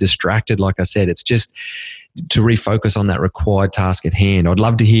after they're distracted. Like I said, it's just to refocus on that required task at hand. I'd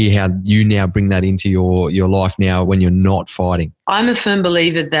love to hear how you now bring that into your life now when you're not fighting. I'm a firm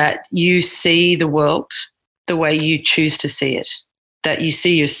believer that you see the world the way you choose to see it, that you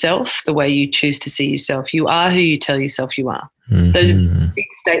see yourself the way you choose to see yourself. You are who you tell yourself you are. Mm-hmm. Those are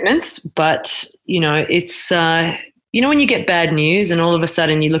big statements, but, it's, when you get bad news and all of a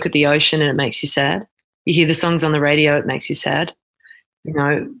sudden you look at the ocean and it makes you sad. You hear the songs on the radio, it makes you sad.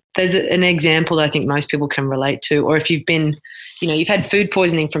 There's an example that I think most people can relate to. Or if you've been, you've had food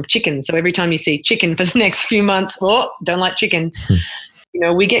poisoning from chicken. So every time you see chicken for the next few months, don't like chicken.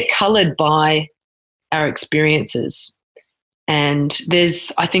 We get coloured by our experiences. And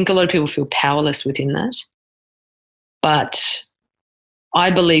I think a lot of people feel powerless within that. But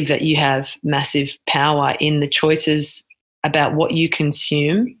I believe that you have massive power in the choices about what you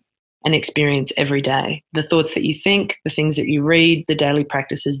consume and experience every day, the thoughts that you think, the things that you read, the daily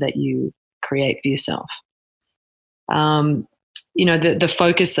practices that you create for yourself. The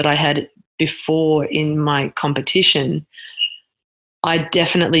focus that I had before in my competition, I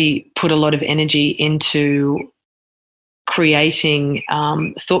definitely put a lot of energy into creating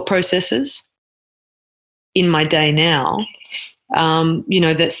thought processes in my day now,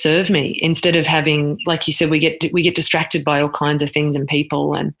 that serve me, instead of having, like you said, we get distracted by all kinds of things and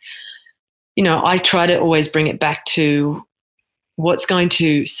people. And, I try to always bring it back to what's going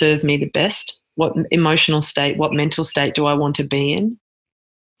to serve me the best, what emotional state, what mental state do I want to be in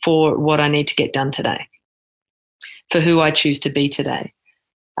for what I need to get done today, for who I choose to be today.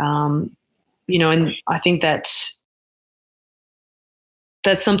 And I think that's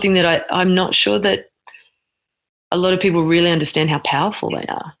something that I'm not sure that a lot of people really understand how powerful they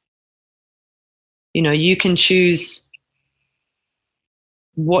are. You can choose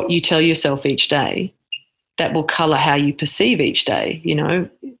what you tell yourself each day that will colour how you perceive each day.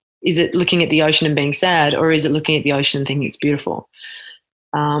 Is it looking at the ocean and being sad, or is it looking at the ocean and thinking it's beautiful?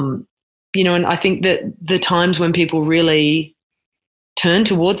 And I think that the times when people really turn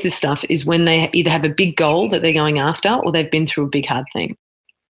towards this stuff is when they either have a big goal that they're going after or they've been through a big hard thing.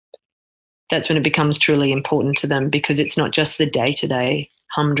 That's when it becomes truly important to them, because it's not just the day-to-day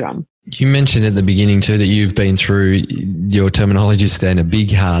humdrum. You mentioned at the beginning too that you've been through, your terminology is then a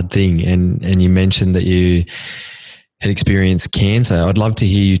big hard thing, and you mentioned that you had experienced cancer. I'd love to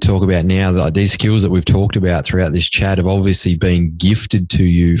hear you talk about now that these skills that we've talked about throughout this chat have obviously been gifted to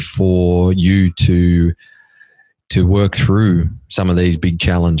you for you to work through some of these big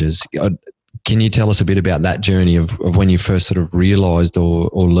challenges. Can you tell us a bit about that journey of when you first sort of realised or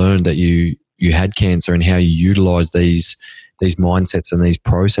learned that you had cancer, and how you utilised these mindsets and these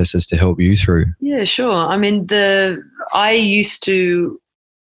processes to help you through? Yeah, sure. I mean, I used to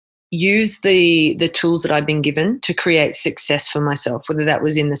use the tools that I've been given to create success for myself, whether that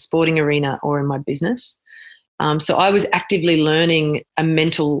was in the sporting arena or in my business. So I was actively learning a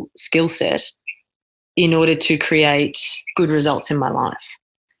mental skill set in order to create good results in my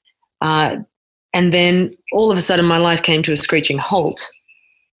life. And then all of a sudden my life came to a screeching halt,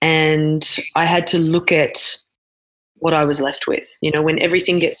 and I had to look at what I was left with. When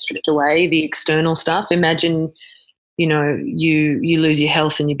everything gets stripped away, the external stuff, imagine, you lose your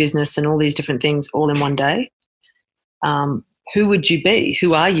health and your business and all these different things all in one day. Who would you be?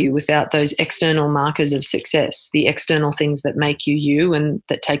 Who are you without those external markers of success, the external things that make you you and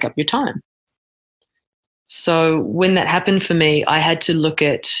that take up your time? So when that happened for me, I had to look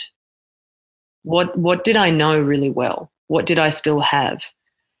at what did I know really well? What did I still have?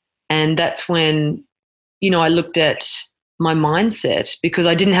 And that's when, I looked at my mindset, because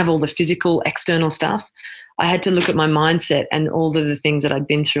I didn't have all the physical external stuff. I had to look at my mindset and all of the things that I'd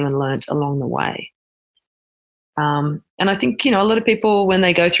been through and learnt along the way. And I think, a lot of people, when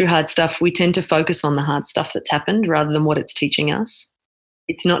they go through hard stuff, we tend to focus on the hard stuff that's happened rather than what it's teaching us.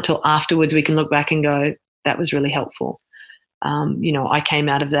 It's not till afterwards we can look back and go, that was really helpful. I came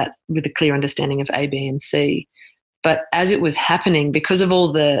out of that with a clear understanding of A, B, and C. But as it was happening, because of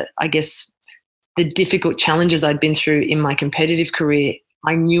all the difficult challenges I'd been through in my competitive career,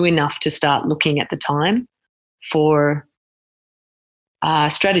 I knew enough to start looking at the time for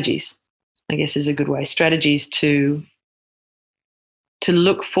strategies, I guess is a good way, strategies to to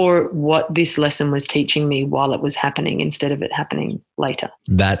look for what this lesson was teaching me while it was happening instead of it happening later.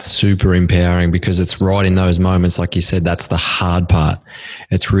 That's super empowering, because it's right in those moments, like you said, that's the hard part.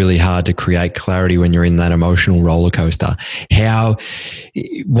 It's really hard to create clarity when you're in that emotional roller coaster.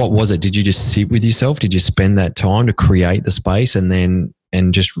 What was it? Did you just sit with yourself? Did you spend that time to create the space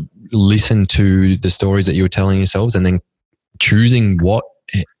and just listen to the stories that you were telling yourselves, and then choosing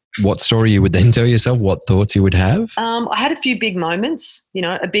what story you would then tell yourself, what thoughts you would have? I had a few big moments,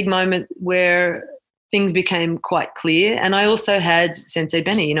 a big moment where things became quite clear. And I also had Sensei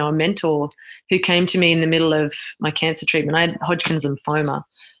Benny, a mentor who came to me in the middle of my cancer treatment. I had Hodgkin's lymphoma.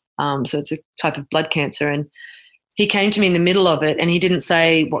 So it's a type of blood cancer. And he came to me in the middle of it, and he didn't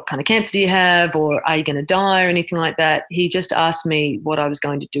say, what kind of cancer do you have, or are you going to die, or anything like that. He just asked me what I was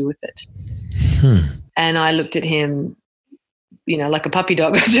going to do with it. And I looked at him, like a puppy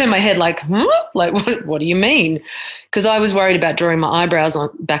dog. I turned my head like, like, what do you mean? Because I was worried about drawing my eyebrows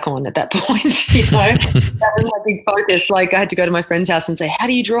back on at that point. That was my big focus. Like, I had to go to my friend's house and say, how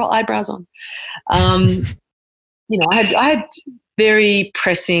do you draw eyebrows on? I had very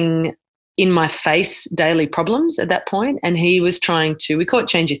pressing, in my face, daily problems at that point. And he was trying to, we call it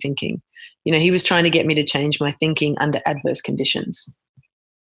change your thinking. He was trying to get me to change my thinking under adverse conditions.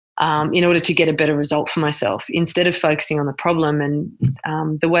 In order to get a better result for myself, instead of focusing on the problem.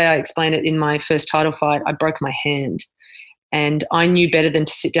 And the way I explained it in my first title fight, I broke my hand, and I knew better than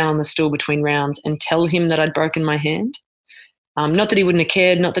to sit down on the stool between rounds and tell him that I'd broken my hand. Not that he wouldn't have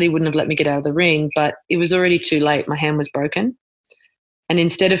cared, not that he wouldn't have let me get out of the ring, but it was already too late. My hand was broken. And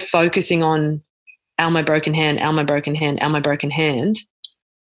instead of focusing on, ow, my broken hand, ow, my broken hand, ow, my broken hand,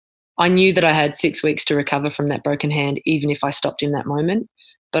 I knew that I had 6 weeks to recover from that broken hand, even if I stopped in that moment.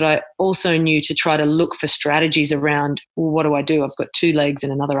 But I also knew to try to look for strategies around, well, what do I do? I've got 2 legs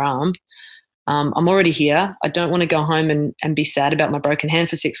and another arm. I'm already here. I don't want to go home and be sad about my broken hand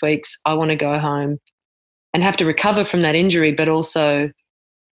for 6 weeks. I want to go home and have to recover from that injury, but also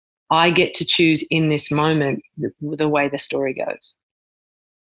I get to choose in this moment the way the story goes.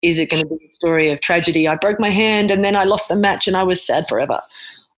 Is it going to be a story of tragedy? I broke my hand and then I lost the match and I was sad forever.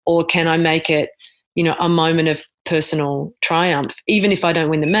 Or can I make it, a moment of personal triumph, even if I don't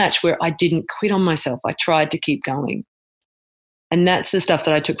win the match, where I didn't quit on myself. I tried to keep going. And that's the stuff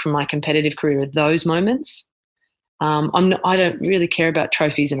that I took from my competitive career, those moments. I don't really care about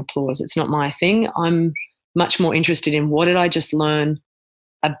trophies and applause. It's not my thing. I'm much more interested in, what did I just learn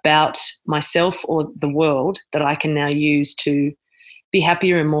about myself or the world that I can now use to be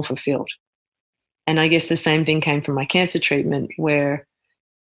happier and more fulfilled. And I guess the same thing came from my cancer treatment, where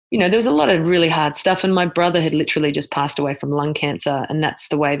there was a lot of really hard stuff, and my brother had literally just passed away from lung cancer, and that's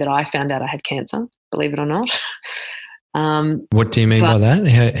the way that I found out I had cancer, believe it or not. What do you mean by that?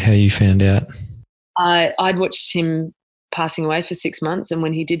 How you found out? I'd watched him passing away for 6 months, and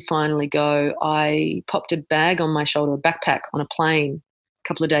when he did finally go, I popped a bag on my shoulder, a backpack, on a plane a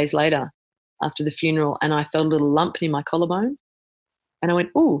couple of days later after the funeral, and I felt a little lump near my collarbone, and I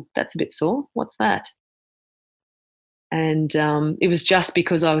went, oh, that's a bit sore. What's that? And it was just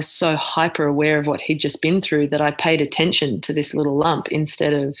because I was so hyper aware of what he'd just been through that I paid attention to this little lump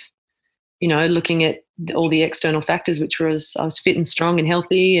instead of, looking at all the external factors, which was I was fit and strong and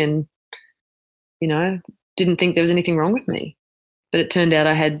healthy and, didn't think there was anything wrong with me. But it turned out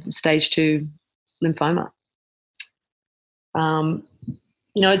I had stage 2 lymphoma.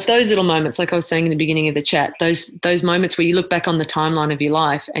 It's those little moments, like I was saying in the beginning of the chat, those moments where you look back on the timeline of your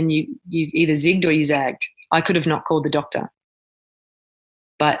life and you either zigged or you zagged. I could have not called the doctor.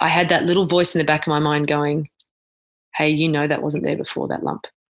 But I had that little voice in the back of my mind going, hey, that wasn't there before, that lump.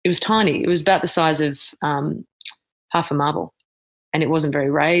 It was tiny. It was about the size of half a marble. And it wasn't very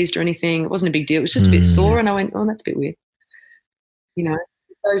raised or anything. It wasn't a big deal. It was just a bit sore. And I went, oh, that's a bit weird.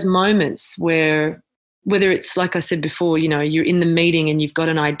 Those moments where, whether it's like I said before, you're in the meeting and you've got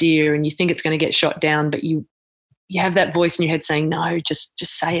an idea and you think it's going to get shot down, but you have that voice in your head saying, no, just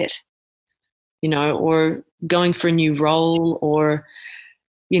say it. Or going for a new role, or,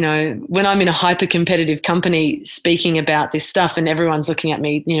 when I'm in a hyper competitive company speaking about this stuff and everyone's looking at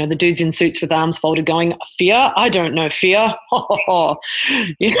me, the dudes in suits with arms folded going, fear? I don't know fear.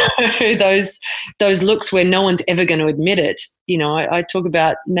 Those looks where no one's ever going to admit it. I talk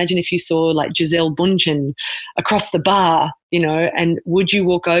about, imagine if you saw like Gisele Bundchen across the bar, and would you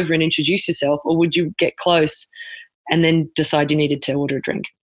walk over and introduce yourself, or would you get close and then decide you needed to order a drink?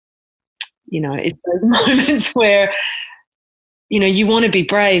 It's those moments where, you want to be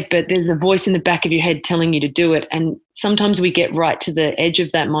brave, but there's a voice in the back of your head telling you to do it. And sometimes we get right to the edge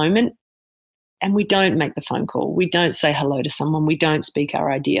of that moment and we don't make the phone call. We don't say hello to someone. We don't speak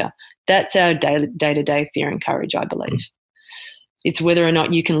our idea. That's our day-to-day fear and courage, I believe. It's whether or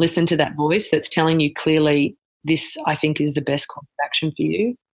not you can listen to that voice that's telling you clearly, this, I think, is the best course of action for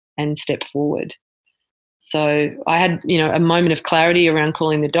you, and step forward. So I had, a moment of clarity around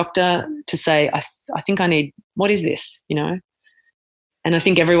calling the doctor to say, I think I need, what is this, And I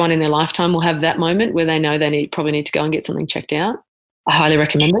think everyone in their lifetime will have that moment where they know they probably need to go and get something checked out. I highly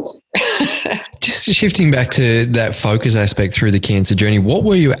recommend it. Just shifting back to that focus aspect through the cancer journey, what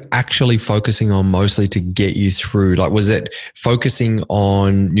were you actually focusing on mostly to get you through? Like, was it focusing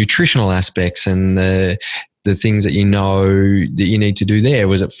on nutritional aspects and the things that you know that you need to do there?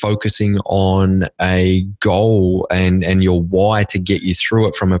 Was it focusing on a goal and your why to get you through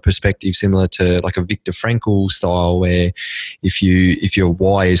it from a perspective similar to like a Viktor Frankl style, where if your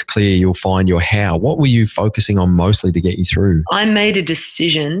why is clear, you'll find your how? What were you focusing on mostly to get you through? I made a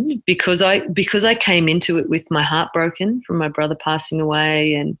decision because I came into it with my heart broken from my brother passing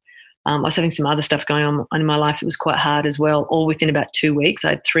away, and I was having some other stuff going on in my life. It was quite hard as well, all within about 2 weeks. I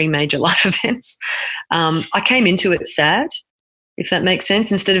had 3 major life events. I came into it sad, if that makes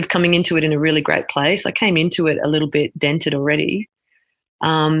sense. Instead of coming into it in a really great place, I came into it a little bit dented already.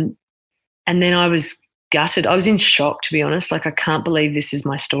 And then I was gutted. I was in shock, to be honest. Like, I can't believe this is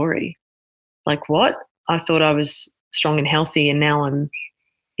my story. Like, what? I thought I was strong and healthy, and now I'm,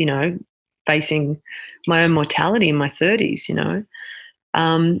 facing my own mortality in my 30s,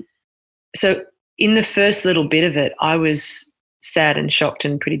 So in the first little bit of it, I was sad and shocked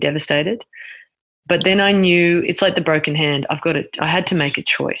and pretty devastated. But then I knew, it's like the broken hand. I had to make a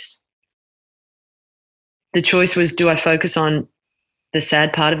choice. The choice was, do I focus on the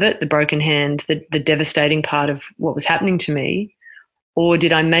sad part of it, the broken hand, the devastating part of what was happening to me, or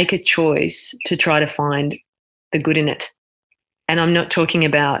did I make a choice to try to find the good in it? And I'm not talking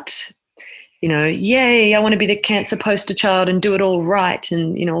about, yay, I want to be the cancer poster child and do it all right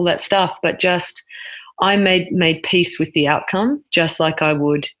and, all that stuff. But just I made peace with the outcome, just like I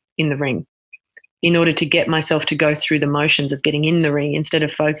would in the ring, in order to get myself to go through the motions of getting in the ring, instead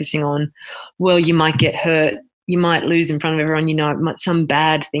of focusing on, well, you might get hurt, you might lose in front of everyone, some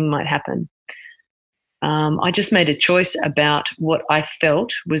bad thing might happen. I just made a choice about what I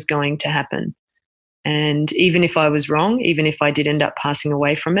felt was going to happen. And even if I was wrong, even if I did end up passing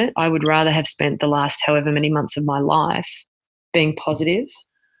away from it, I would rather have spent the last however many months of my life being positive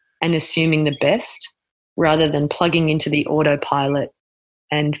and assuming the best, rather than plugging into the autopilot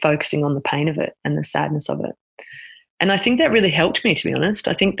and focusing on the pain of it and the sadness of it. And I think that really helped me, to be honest.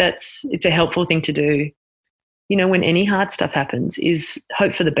 I think it's a helpful thing to do, when any hard stuff happens, is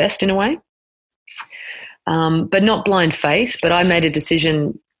hope for the best in a way. But not blind faith. But I made a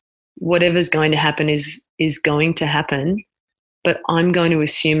decision, whatever's going to happen is going to happen, but I'm going to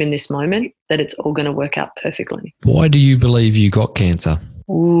assume in this moment that it's all going to work out perfectly. Why do you believe you got cancer?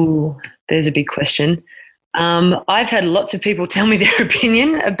 Ooh, there's a big question. I've had lots of people tell me their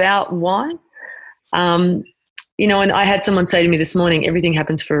opinion about why. And I had someone say to me this morning, everything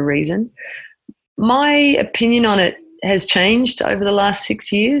happens for a reason. My opinion on it has changed over the last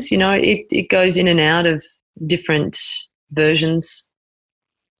 6 years. It goes in and out of different versions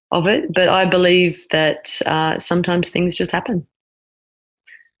of it, but I believe that sometimes things just happen.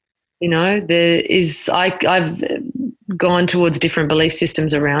 I've gone towards different belief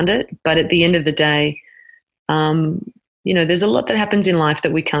systems around it, but at the end of the day, there's a lot that happens in life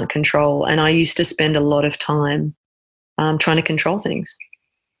that we can't control, and I used to spend a lot of time trying to control things.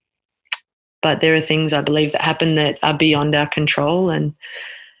 But there are things I believe that happen that are beyond our control, and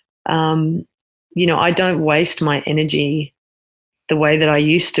I don't waste my energy the way that I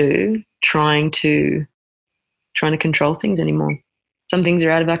used to trying to control things anymore. Some things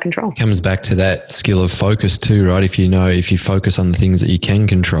are out of our control. Comes back to that skill of focus too, right? If you focus on the things that you can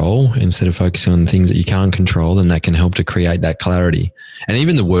control instead of focusing on the things that you can't control, then that can help to create that clarity. And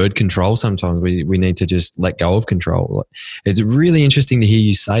even the word control, sometimes we need to just let go of control. It's really interesting to hear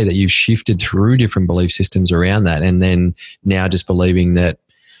you say that you've shifted through different belief systems around that, and then now just believing that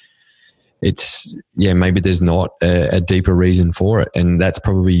maybe there's not a deeper reason for it. And that's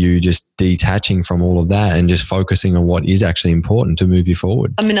probably you just detaching from all of that and just focusing on what is actually important to move you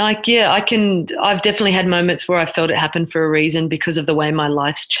forward. I mean, I've definitely had moments where I felt it happened for a reason because of the way my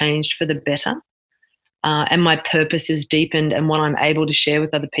life's changed for the better. And my purpose has deepened, and what I'm able to share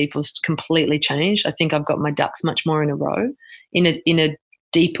with other people has completely changed. I think I've got my ducks much more in a row in a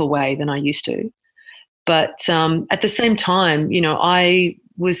deeper way than I used to. But at the same time, I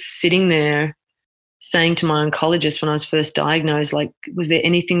was sitting there saying to my oncologist when I was first diagnosed, like, was there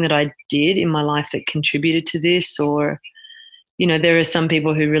anything that I did in my life that contributed to this? Or, there are some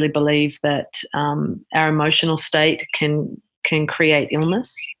people who really believe that our emotional state can create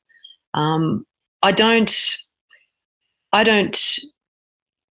illness. I don't I don't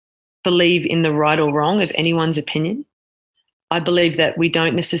believe in the right or wrong of anyone's opinion. I believe that we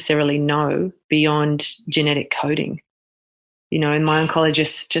don't necessarily know beyond genetic coding. And my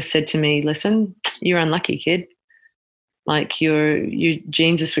oncologist just said to me, listen, you're unlucky, kid. Like your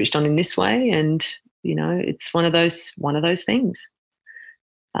genes are switched on in this way, and it's one of those things.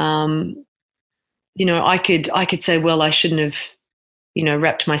 I could say, well, I shouldn't have,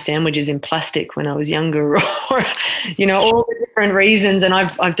 wrapped my sandwiches in plastic when I was younger, or all the different reasons. And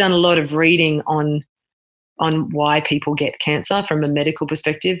I've done a lot of reading on why people get cancer from a medical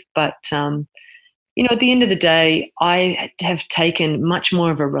perspective, but at the end of the day, I have taken much more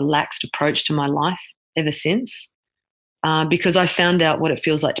of a relaxed approach to my life ever since. Because I found out what it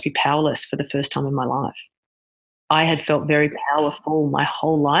feels like to be powerless for the first time in my life. I had felt very powerful my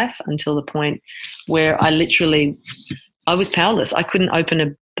whole life until the point where I was powerless. I couldn't open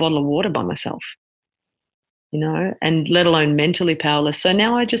a bottle of water by myself, and let alone mentally powerless. So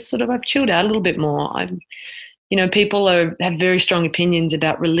now I just I've chilled out a little bit more. People have very strong opinions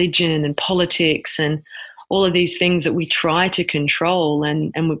about religion and politics and all of these things that we try to control,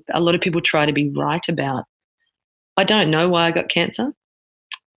 and a lot of people try to be right about. I don't know why I got cancer.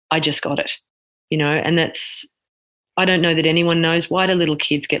 I just got it, and I don't know that anyone knows why do little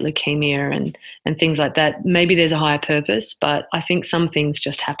kids get leukemia and things like that. Maybe there's a higher purpose, but I think some things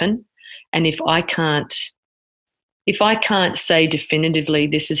just happen. And if I can't say definitively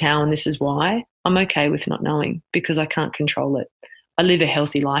this is how and this is why, I'm okay with not knowing because I can't control it. I live a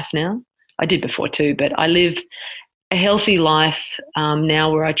healthy life now. I did before too, but I live a healthy life now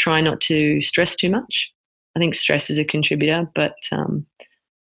where I try not to stress too much. I think stress is a contributor, but,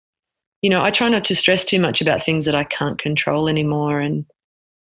 I try not to stress too much about things that I can't control anymore. And,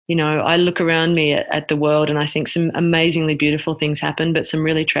 I look around me at the world and I think some amazingly beautiful things happen, but some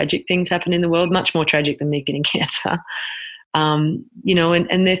really tragic things happen in the world, much more tragic than me getting cancer. And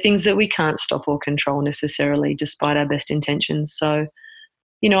they're things that we can't stop or control necessarily despite our best intentions. So,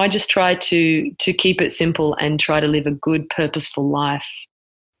 I just try to keep it simple and try to live a good, purposeful life.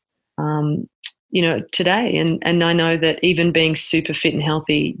 Today. And I know that even being super fit and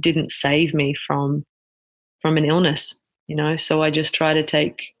healthy didn't save me from an illness, so I just try to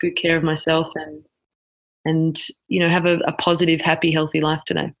take good care of myself and have a positive, happy, healthy life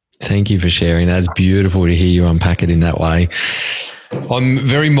today. Thank you for sharing. That's beautiful to hear you unpack it in that way. I'm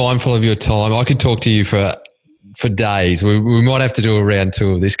very mindful of your time. I could talk to you for days. We might have to do a round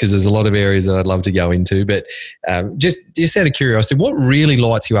two of this because there's a lot of areas that I'd love to go into. But just out of curiosity, what really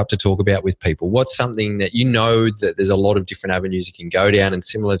lights you up to talk about with people? What's something that that there's a lot of different avenues you can go down, and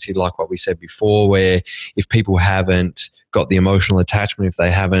similar to like what we said before, where if people haven't got the emotional attachment, if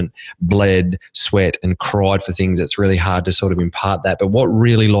they haven't bled, sweat and cried for things, it's really hard to sort of impart that. But what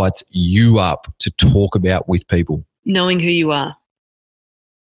really lights you up to talk about with people? Knowing who you are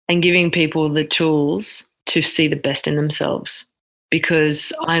and giving people the tools to see the best in themselves,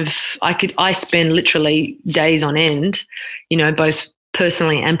 because I spend literally days on end, both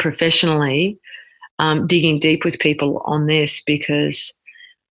personally and professionally, digging deep with people on this, because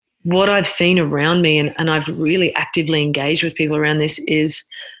what I've seen around me, and I've really actively engaged with people around this, is,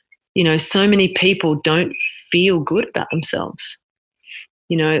 so many people don't feel good about themselves.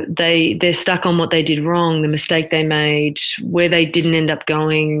 They're stuck on what they did wrong, the mistake they made, where they didn't end up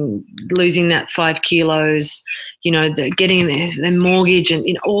going, losing that 5 kilos, getting their mortgage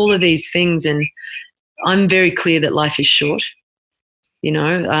and all of these things. And I'm very clear that life is short.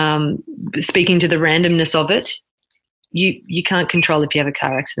 Speaking to the randomness of it, you can't control if you have a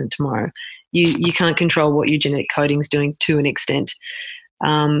car accident tomorrow. You can't control what your genetic coding is doing to an extent.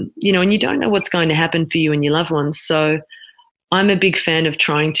 And you don't know what's going to happen for you and your loved ones. So I'm a big fan of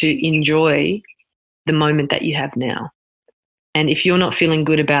trying to enjoy the moment that you have now. And if you're not feeling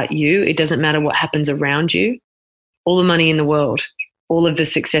good about you, it doesn't matter what happens around you. All the money in the world, all of the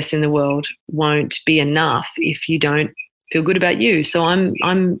success in the world won't be enough if you don't feel good about you. So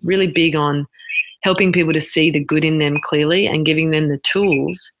I'm really big on helping people to see the good in them clearly and giving them the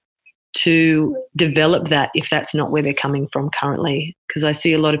tools to develop that if that's not where they're coming from currently. Because I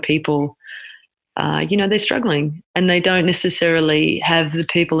see a lot of people, they're struggling and they don't necessarily have the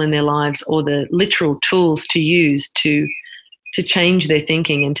people in their lives or the literal tools to use to change their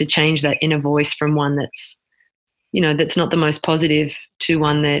thinking and to change that inner voice from one that's not the most positive to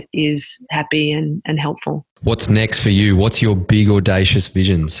one that is happy and helpful. What's next for you? What's your big audacious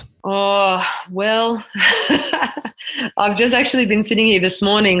visions? Oh, well, I've just actually been sitting here this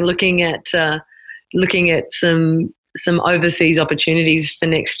morning looking at some overseas opportunities for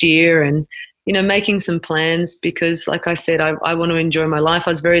next year, and making some plans because, like I said, I want to enjoy my life. I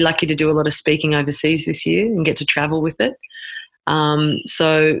was very lucky to do a lot of speaking overseas this year and get to travel with it.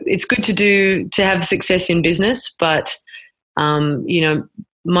 So it's good to have success in business, but,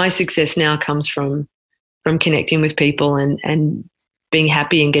 my success now comes from connecting with people and being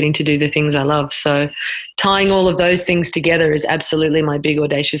happy and getting to do the things I love. So tying all of those things together is absolutely my big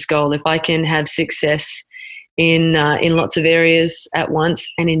audacious goal. If I can have success in lots of areas at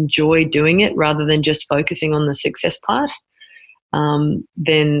once and enjoy doing it rather than just focusing on the success part,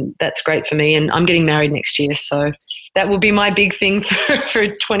 then that's great for me. And I'm getting married next year, so that will be my big thing for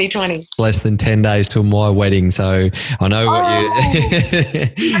 2020. Less than 10 days till my wedding, so I know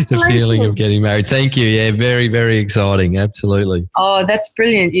the feeling of getting married. Thank you. Yeah, very, very exciting. Absolutely. Oh, that's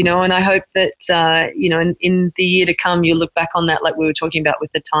brilliant, and I hope that, in the year to come, you'll look back on that like we were talking about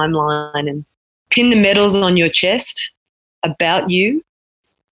with the timeline and pin the medals on your chest about you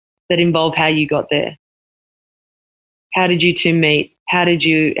that involve how you got there. How did you two meet? How did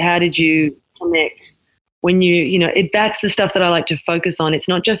you connect? When that's the stuff that I like to focus on. It's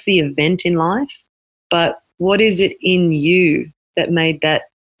not just the event in life, but what is it in you that made that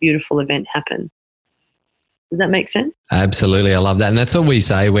beautiful event happen? Does that make sense? Absolutely. I love that. And that's what we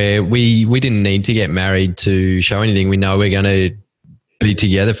say, where we didn't need to get married to show anything. We know we're going to be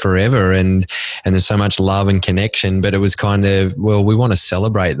together forever, and there's so much love and connection, but it was kind of, well, we want to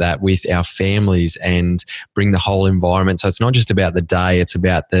celebrate that with our families and bring the whole environment. So it's not just about the day, it's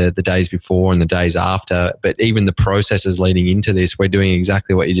about the days before and the days after, but even the processes leading into this. We're doing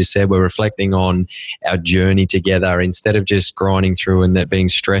exactly what you just said. We're reflecting on our journey together instead of just grinding through and that being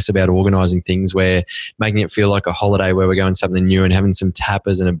stressed about organising things. We're making it feel like a holiday where we're going something new and having some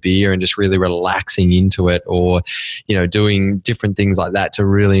tapas and a beer and just really relaxing into it, or doing different things like that to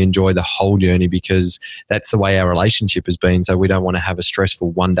really enjoy the whole journey, because that's the way our relationship has been. So we don't want to have a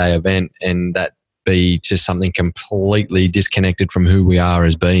stressful one-day event and that be just something completely disconnected from who we are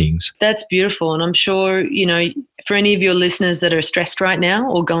as beings. That's beautiful. And I'm sure, for any of your listeners that are stressed right now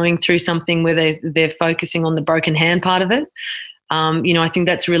or going through something where they're focusing on the broken hand part of it, I think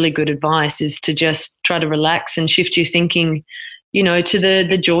that's really good advice, is to just try to relax and shift your thinking, to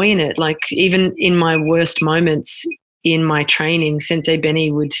the joy in it. Like even in my worst moments in my training, Sensei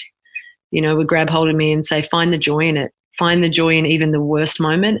Benny would grab hold of me and say, find the joy in it. Find the joy in even the worst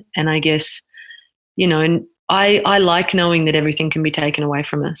moment. And I guess, and I like knowing that everything can be taken away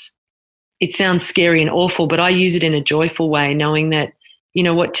from us. It sounds scary and awful, but I use it in a joyful way, knowing that,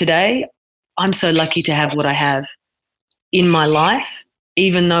 today I'm so lucky to have what I have in my life.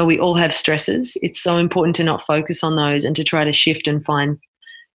 Even though we all have stresses, it's so important to not focus on those and to try to shift and find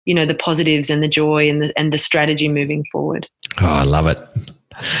the positives and the joy and the strategy moving forward. Oh, I love it.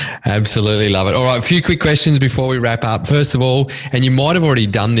 Absolutely love it. All right, a few quick questions before we wrap up. First of all, and you might have already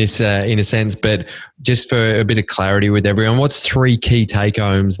done this in a sense, but just for a bit of clarity with everyone, what's 3 key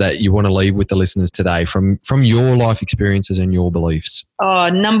take-homes that you want to leave with the listeners today from your life experiences and your beliefs?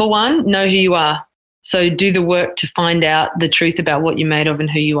 Number 1, know who you are. So do the work to find out the truth about what you're made of and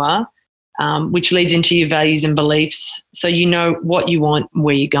who you are. Which leads into your values and beliefs. So you know what you want,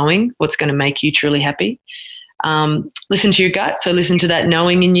 where you're going, what's going to make you truly happy. Listen to your gut. So listen to that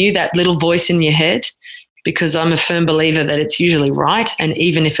knowing in you, that little voice in your head, because I'm a firm believer that it's usually right. And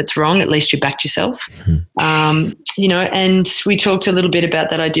even if it's wrong, at least you backed yourself. And we talked a little bit about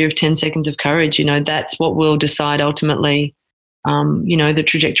that idea of 10 seconds of courage. That's what will decide ultimately, the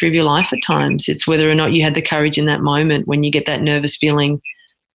trajectory of your life at times. It's whether or not you had the courage in that moment when you get that nervous feeling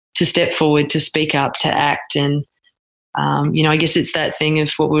to step forward, to speak up, to act. And, I guess it's that thing of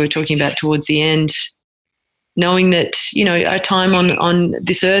what we were talking about towards the end, knowing that, our time on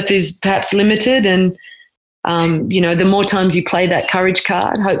this earth is perhaps limited. And, the more times you play that courage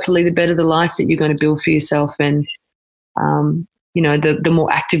card, hopefully the better the life that you're going to build for yourself. And, the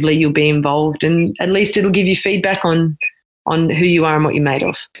more actively you'll be involved, and at least it'll give you feedback on who you are and what you're made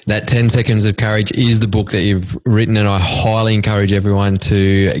of. That 10 Seconds of Courage is the book that you've written, and I highly encourage everyone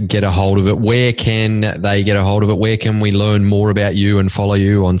to get a hold of it. Where can they get a hold of it? Where can we learn more about you and follow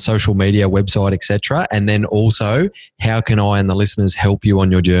you on social media, website, etc.? And then also, how can I and the listeners help you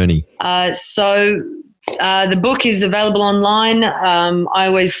on your journey? The book is available online. I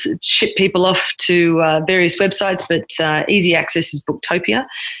always ship people off to various websites, but easy access is Booktopia.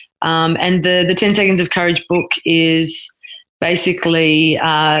 And the 10 Seconds of Courage book is basically,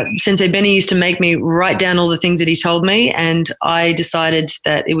 Sensei Benny used to make me write down all the things that he told me, and I decided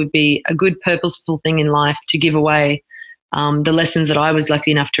that it would be a good, purposeful thing in life to give away the lessons that I was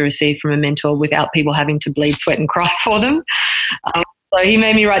lucky enough to receive from a mentor without people having to bleed, sweat and cry for them. So he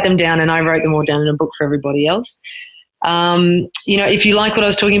made me write them down, and I wrote them all down in a book for everybody else. If you like what I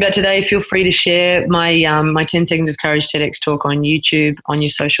was talking about today, feel free to share my 10 Seconds of Courage TEDx talk on YouTube, on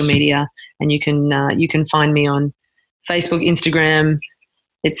your social media, and you can find me on Facebook, Instagram,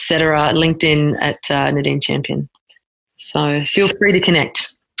 etc., LinkedIn at Nadine Champion. So feel free to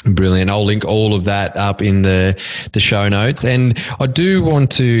connect. Brilliant. I'll link all of that up in the show notes. And I do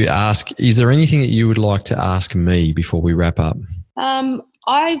want to ask, is there anything that you would like to ask me before we wrap up?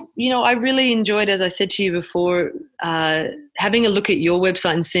 I really enjoyed, as I said to you before, having a look at your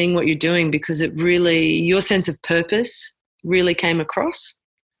website and seeing what you're doing, because your sense of purpose really came across.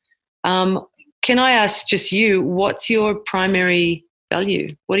 Can I ask just you, what's your primary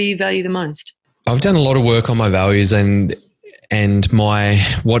value? What do you value the most? I've done a lot of work on my values, and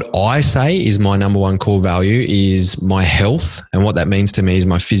what I say is my number one core value is my health. And what that means to me is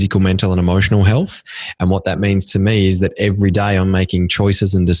my physical, mental, and emotional health. And what that means to me is that every day I'm making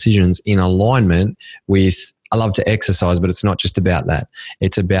choices and decisions in alignment with, I love to exercise, but it's not just about that.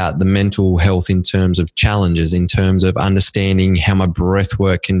 It's about the mental health in terms of challenges, in terms of understanding how my breath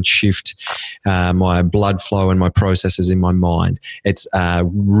work can shift my blood flow and my processes in my mind. It's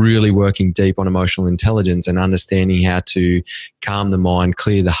really working deep on emotional intelligence and understanding how to calm the mind,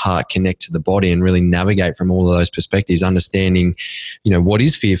 clear the heart, connect to the body, and really navigate from all of those perspectives, understanding, what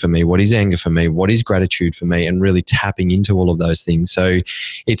is fear for me? What is anger for me? What is gratitude for me? And really tapping into all of those things. So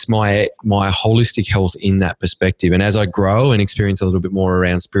it's my holistic health in that perspective. And as I grow and experience a little bit more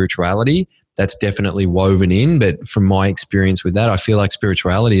around spirituality, that's definitely woven in. But from my experience with that, I feel like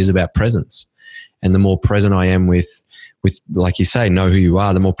spirituality is about presence. And the more present I am with, like you say, know who you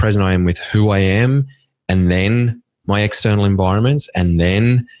are, the more present I am with who I am, and then my external environments, and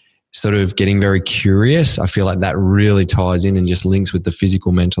then sort of getting very curious, I feel like that really ties in and just links with the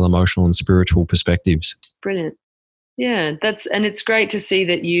physical, mental, emotional, and spiritual perspectives. Brilliant. Yeah, and it's great to see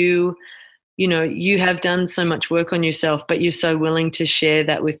that you have done so much work on yourself, but you're so willing to share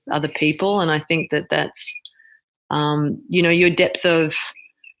that with other people. And I think that's, your depth of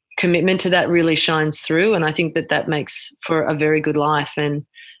commitment to that really shines through. And I think that makes for a very good life. And,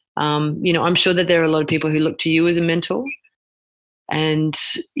 I'm sure that there are a lot of people who look to you as a mentor. And,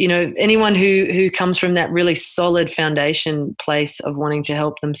 anyone who comes from that really solid foundation place of wanting to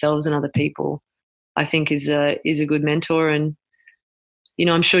help themselves and other people, I think is a good mentor. And,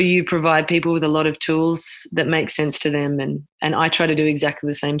 I'm sure you provide people with a lot of tools that make sense to them, and I try to do exactly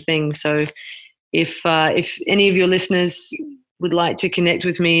the same thing. So if any of your listeners would like to connect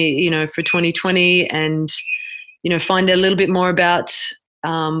with me, for 2020 and, find out a little bit more about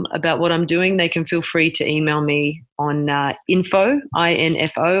what I'm doing, they can feel free to email me on info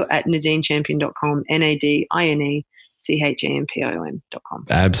at nadinechampion.com, NADINECHAMPION.com.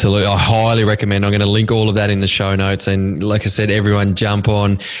 Absolutely. I highly recommend. I'm going to link all of that in the show notes. And like I said, everyone jump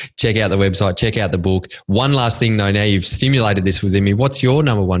on, check out the website, check out the book. One last thing though, now you've stimulated this within me. What's your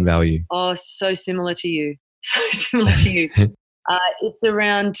number one value? Oh, so similar to you. It's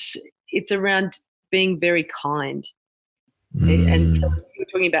around being very kind. And so you're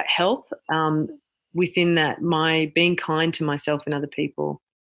talking about health. Within that, my being kind to myself and other people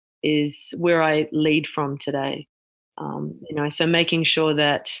is where I lead from today. So making sure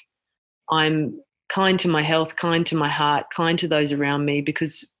that I'm kind to my health, kind to my heart, kind to those around me,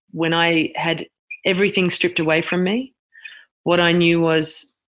 because when I had everything stripped away from me, what I knew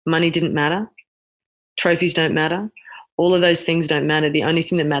was money didn't matter, trophies don't matter, all of those things don't matter. The only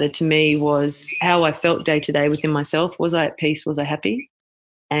thing that mattered to me was how I felt day to day within myself. Was I at peace? Was I happy?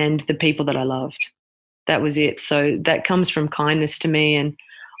 And the people that I loved. That was it. So that comes from kindness to me. And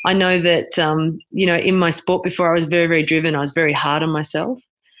I know that, in my sport before, I was very, very driven. I was very hard on myself.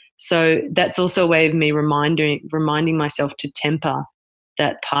 So that's also a way of me reminding myself to temper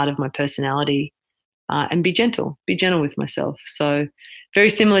that part of my personality and be gentle with myself. So very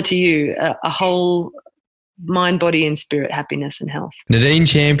similar to you, a whole mind, body and spirit, happiness and health. Nadine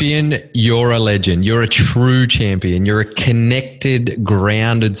Champion, you're a legend. You're a true champion. You're a connected,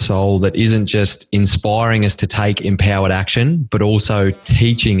 grounded soul that isn't just inspiring us to take empowered action, but also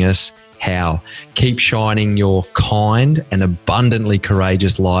teaching us how. Keep shining your kind and abundantly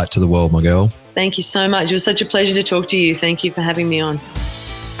courageous light to the world, my girl. Thank you so much. It was such a pleasure to talk to you. Thank you for having me on.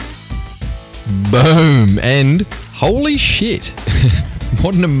 Boom. And holy shit.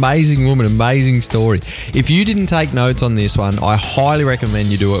 What an amazing woman, amazing story. If you didn't take notes on this one, I highly recommend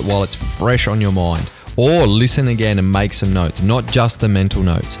you do it while it's fresh on your mind, or listen again and make some notes, not just the mental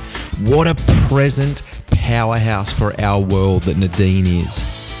notes. What a present powerhouse for our world that Nadine is.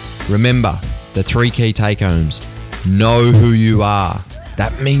 Remember the 3 key take-homes. Know who you are.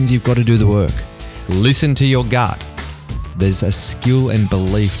 That means you've got to do the work. Listen to your gut. There's a skill and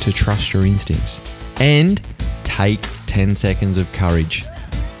belief to trust your instincts. And take 10 seconds of courage.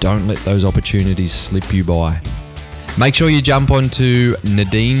 Don't let those opportunities slip you by. Make sure you jump onto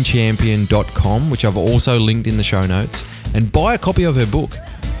NadineChampion.com, which I've also linked in the show notes, and buy a copy of her book.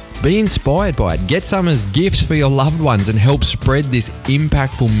 Be inspired by it. Get some as gifts for your loved ones and help spread this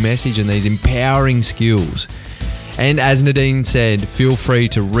impactful message and these empowering skills. And as Nadine said, feel free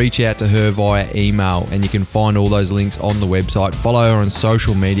to reach out to her via email, and you can find all those links on the website. Follow her on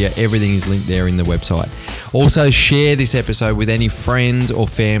social media. Everything is linked there in the website. Also, share this episode with any friends or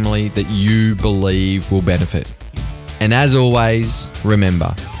family that you believe will benefit. And as always,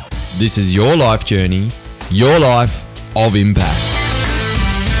 remember, this is your life journey, your life of impact.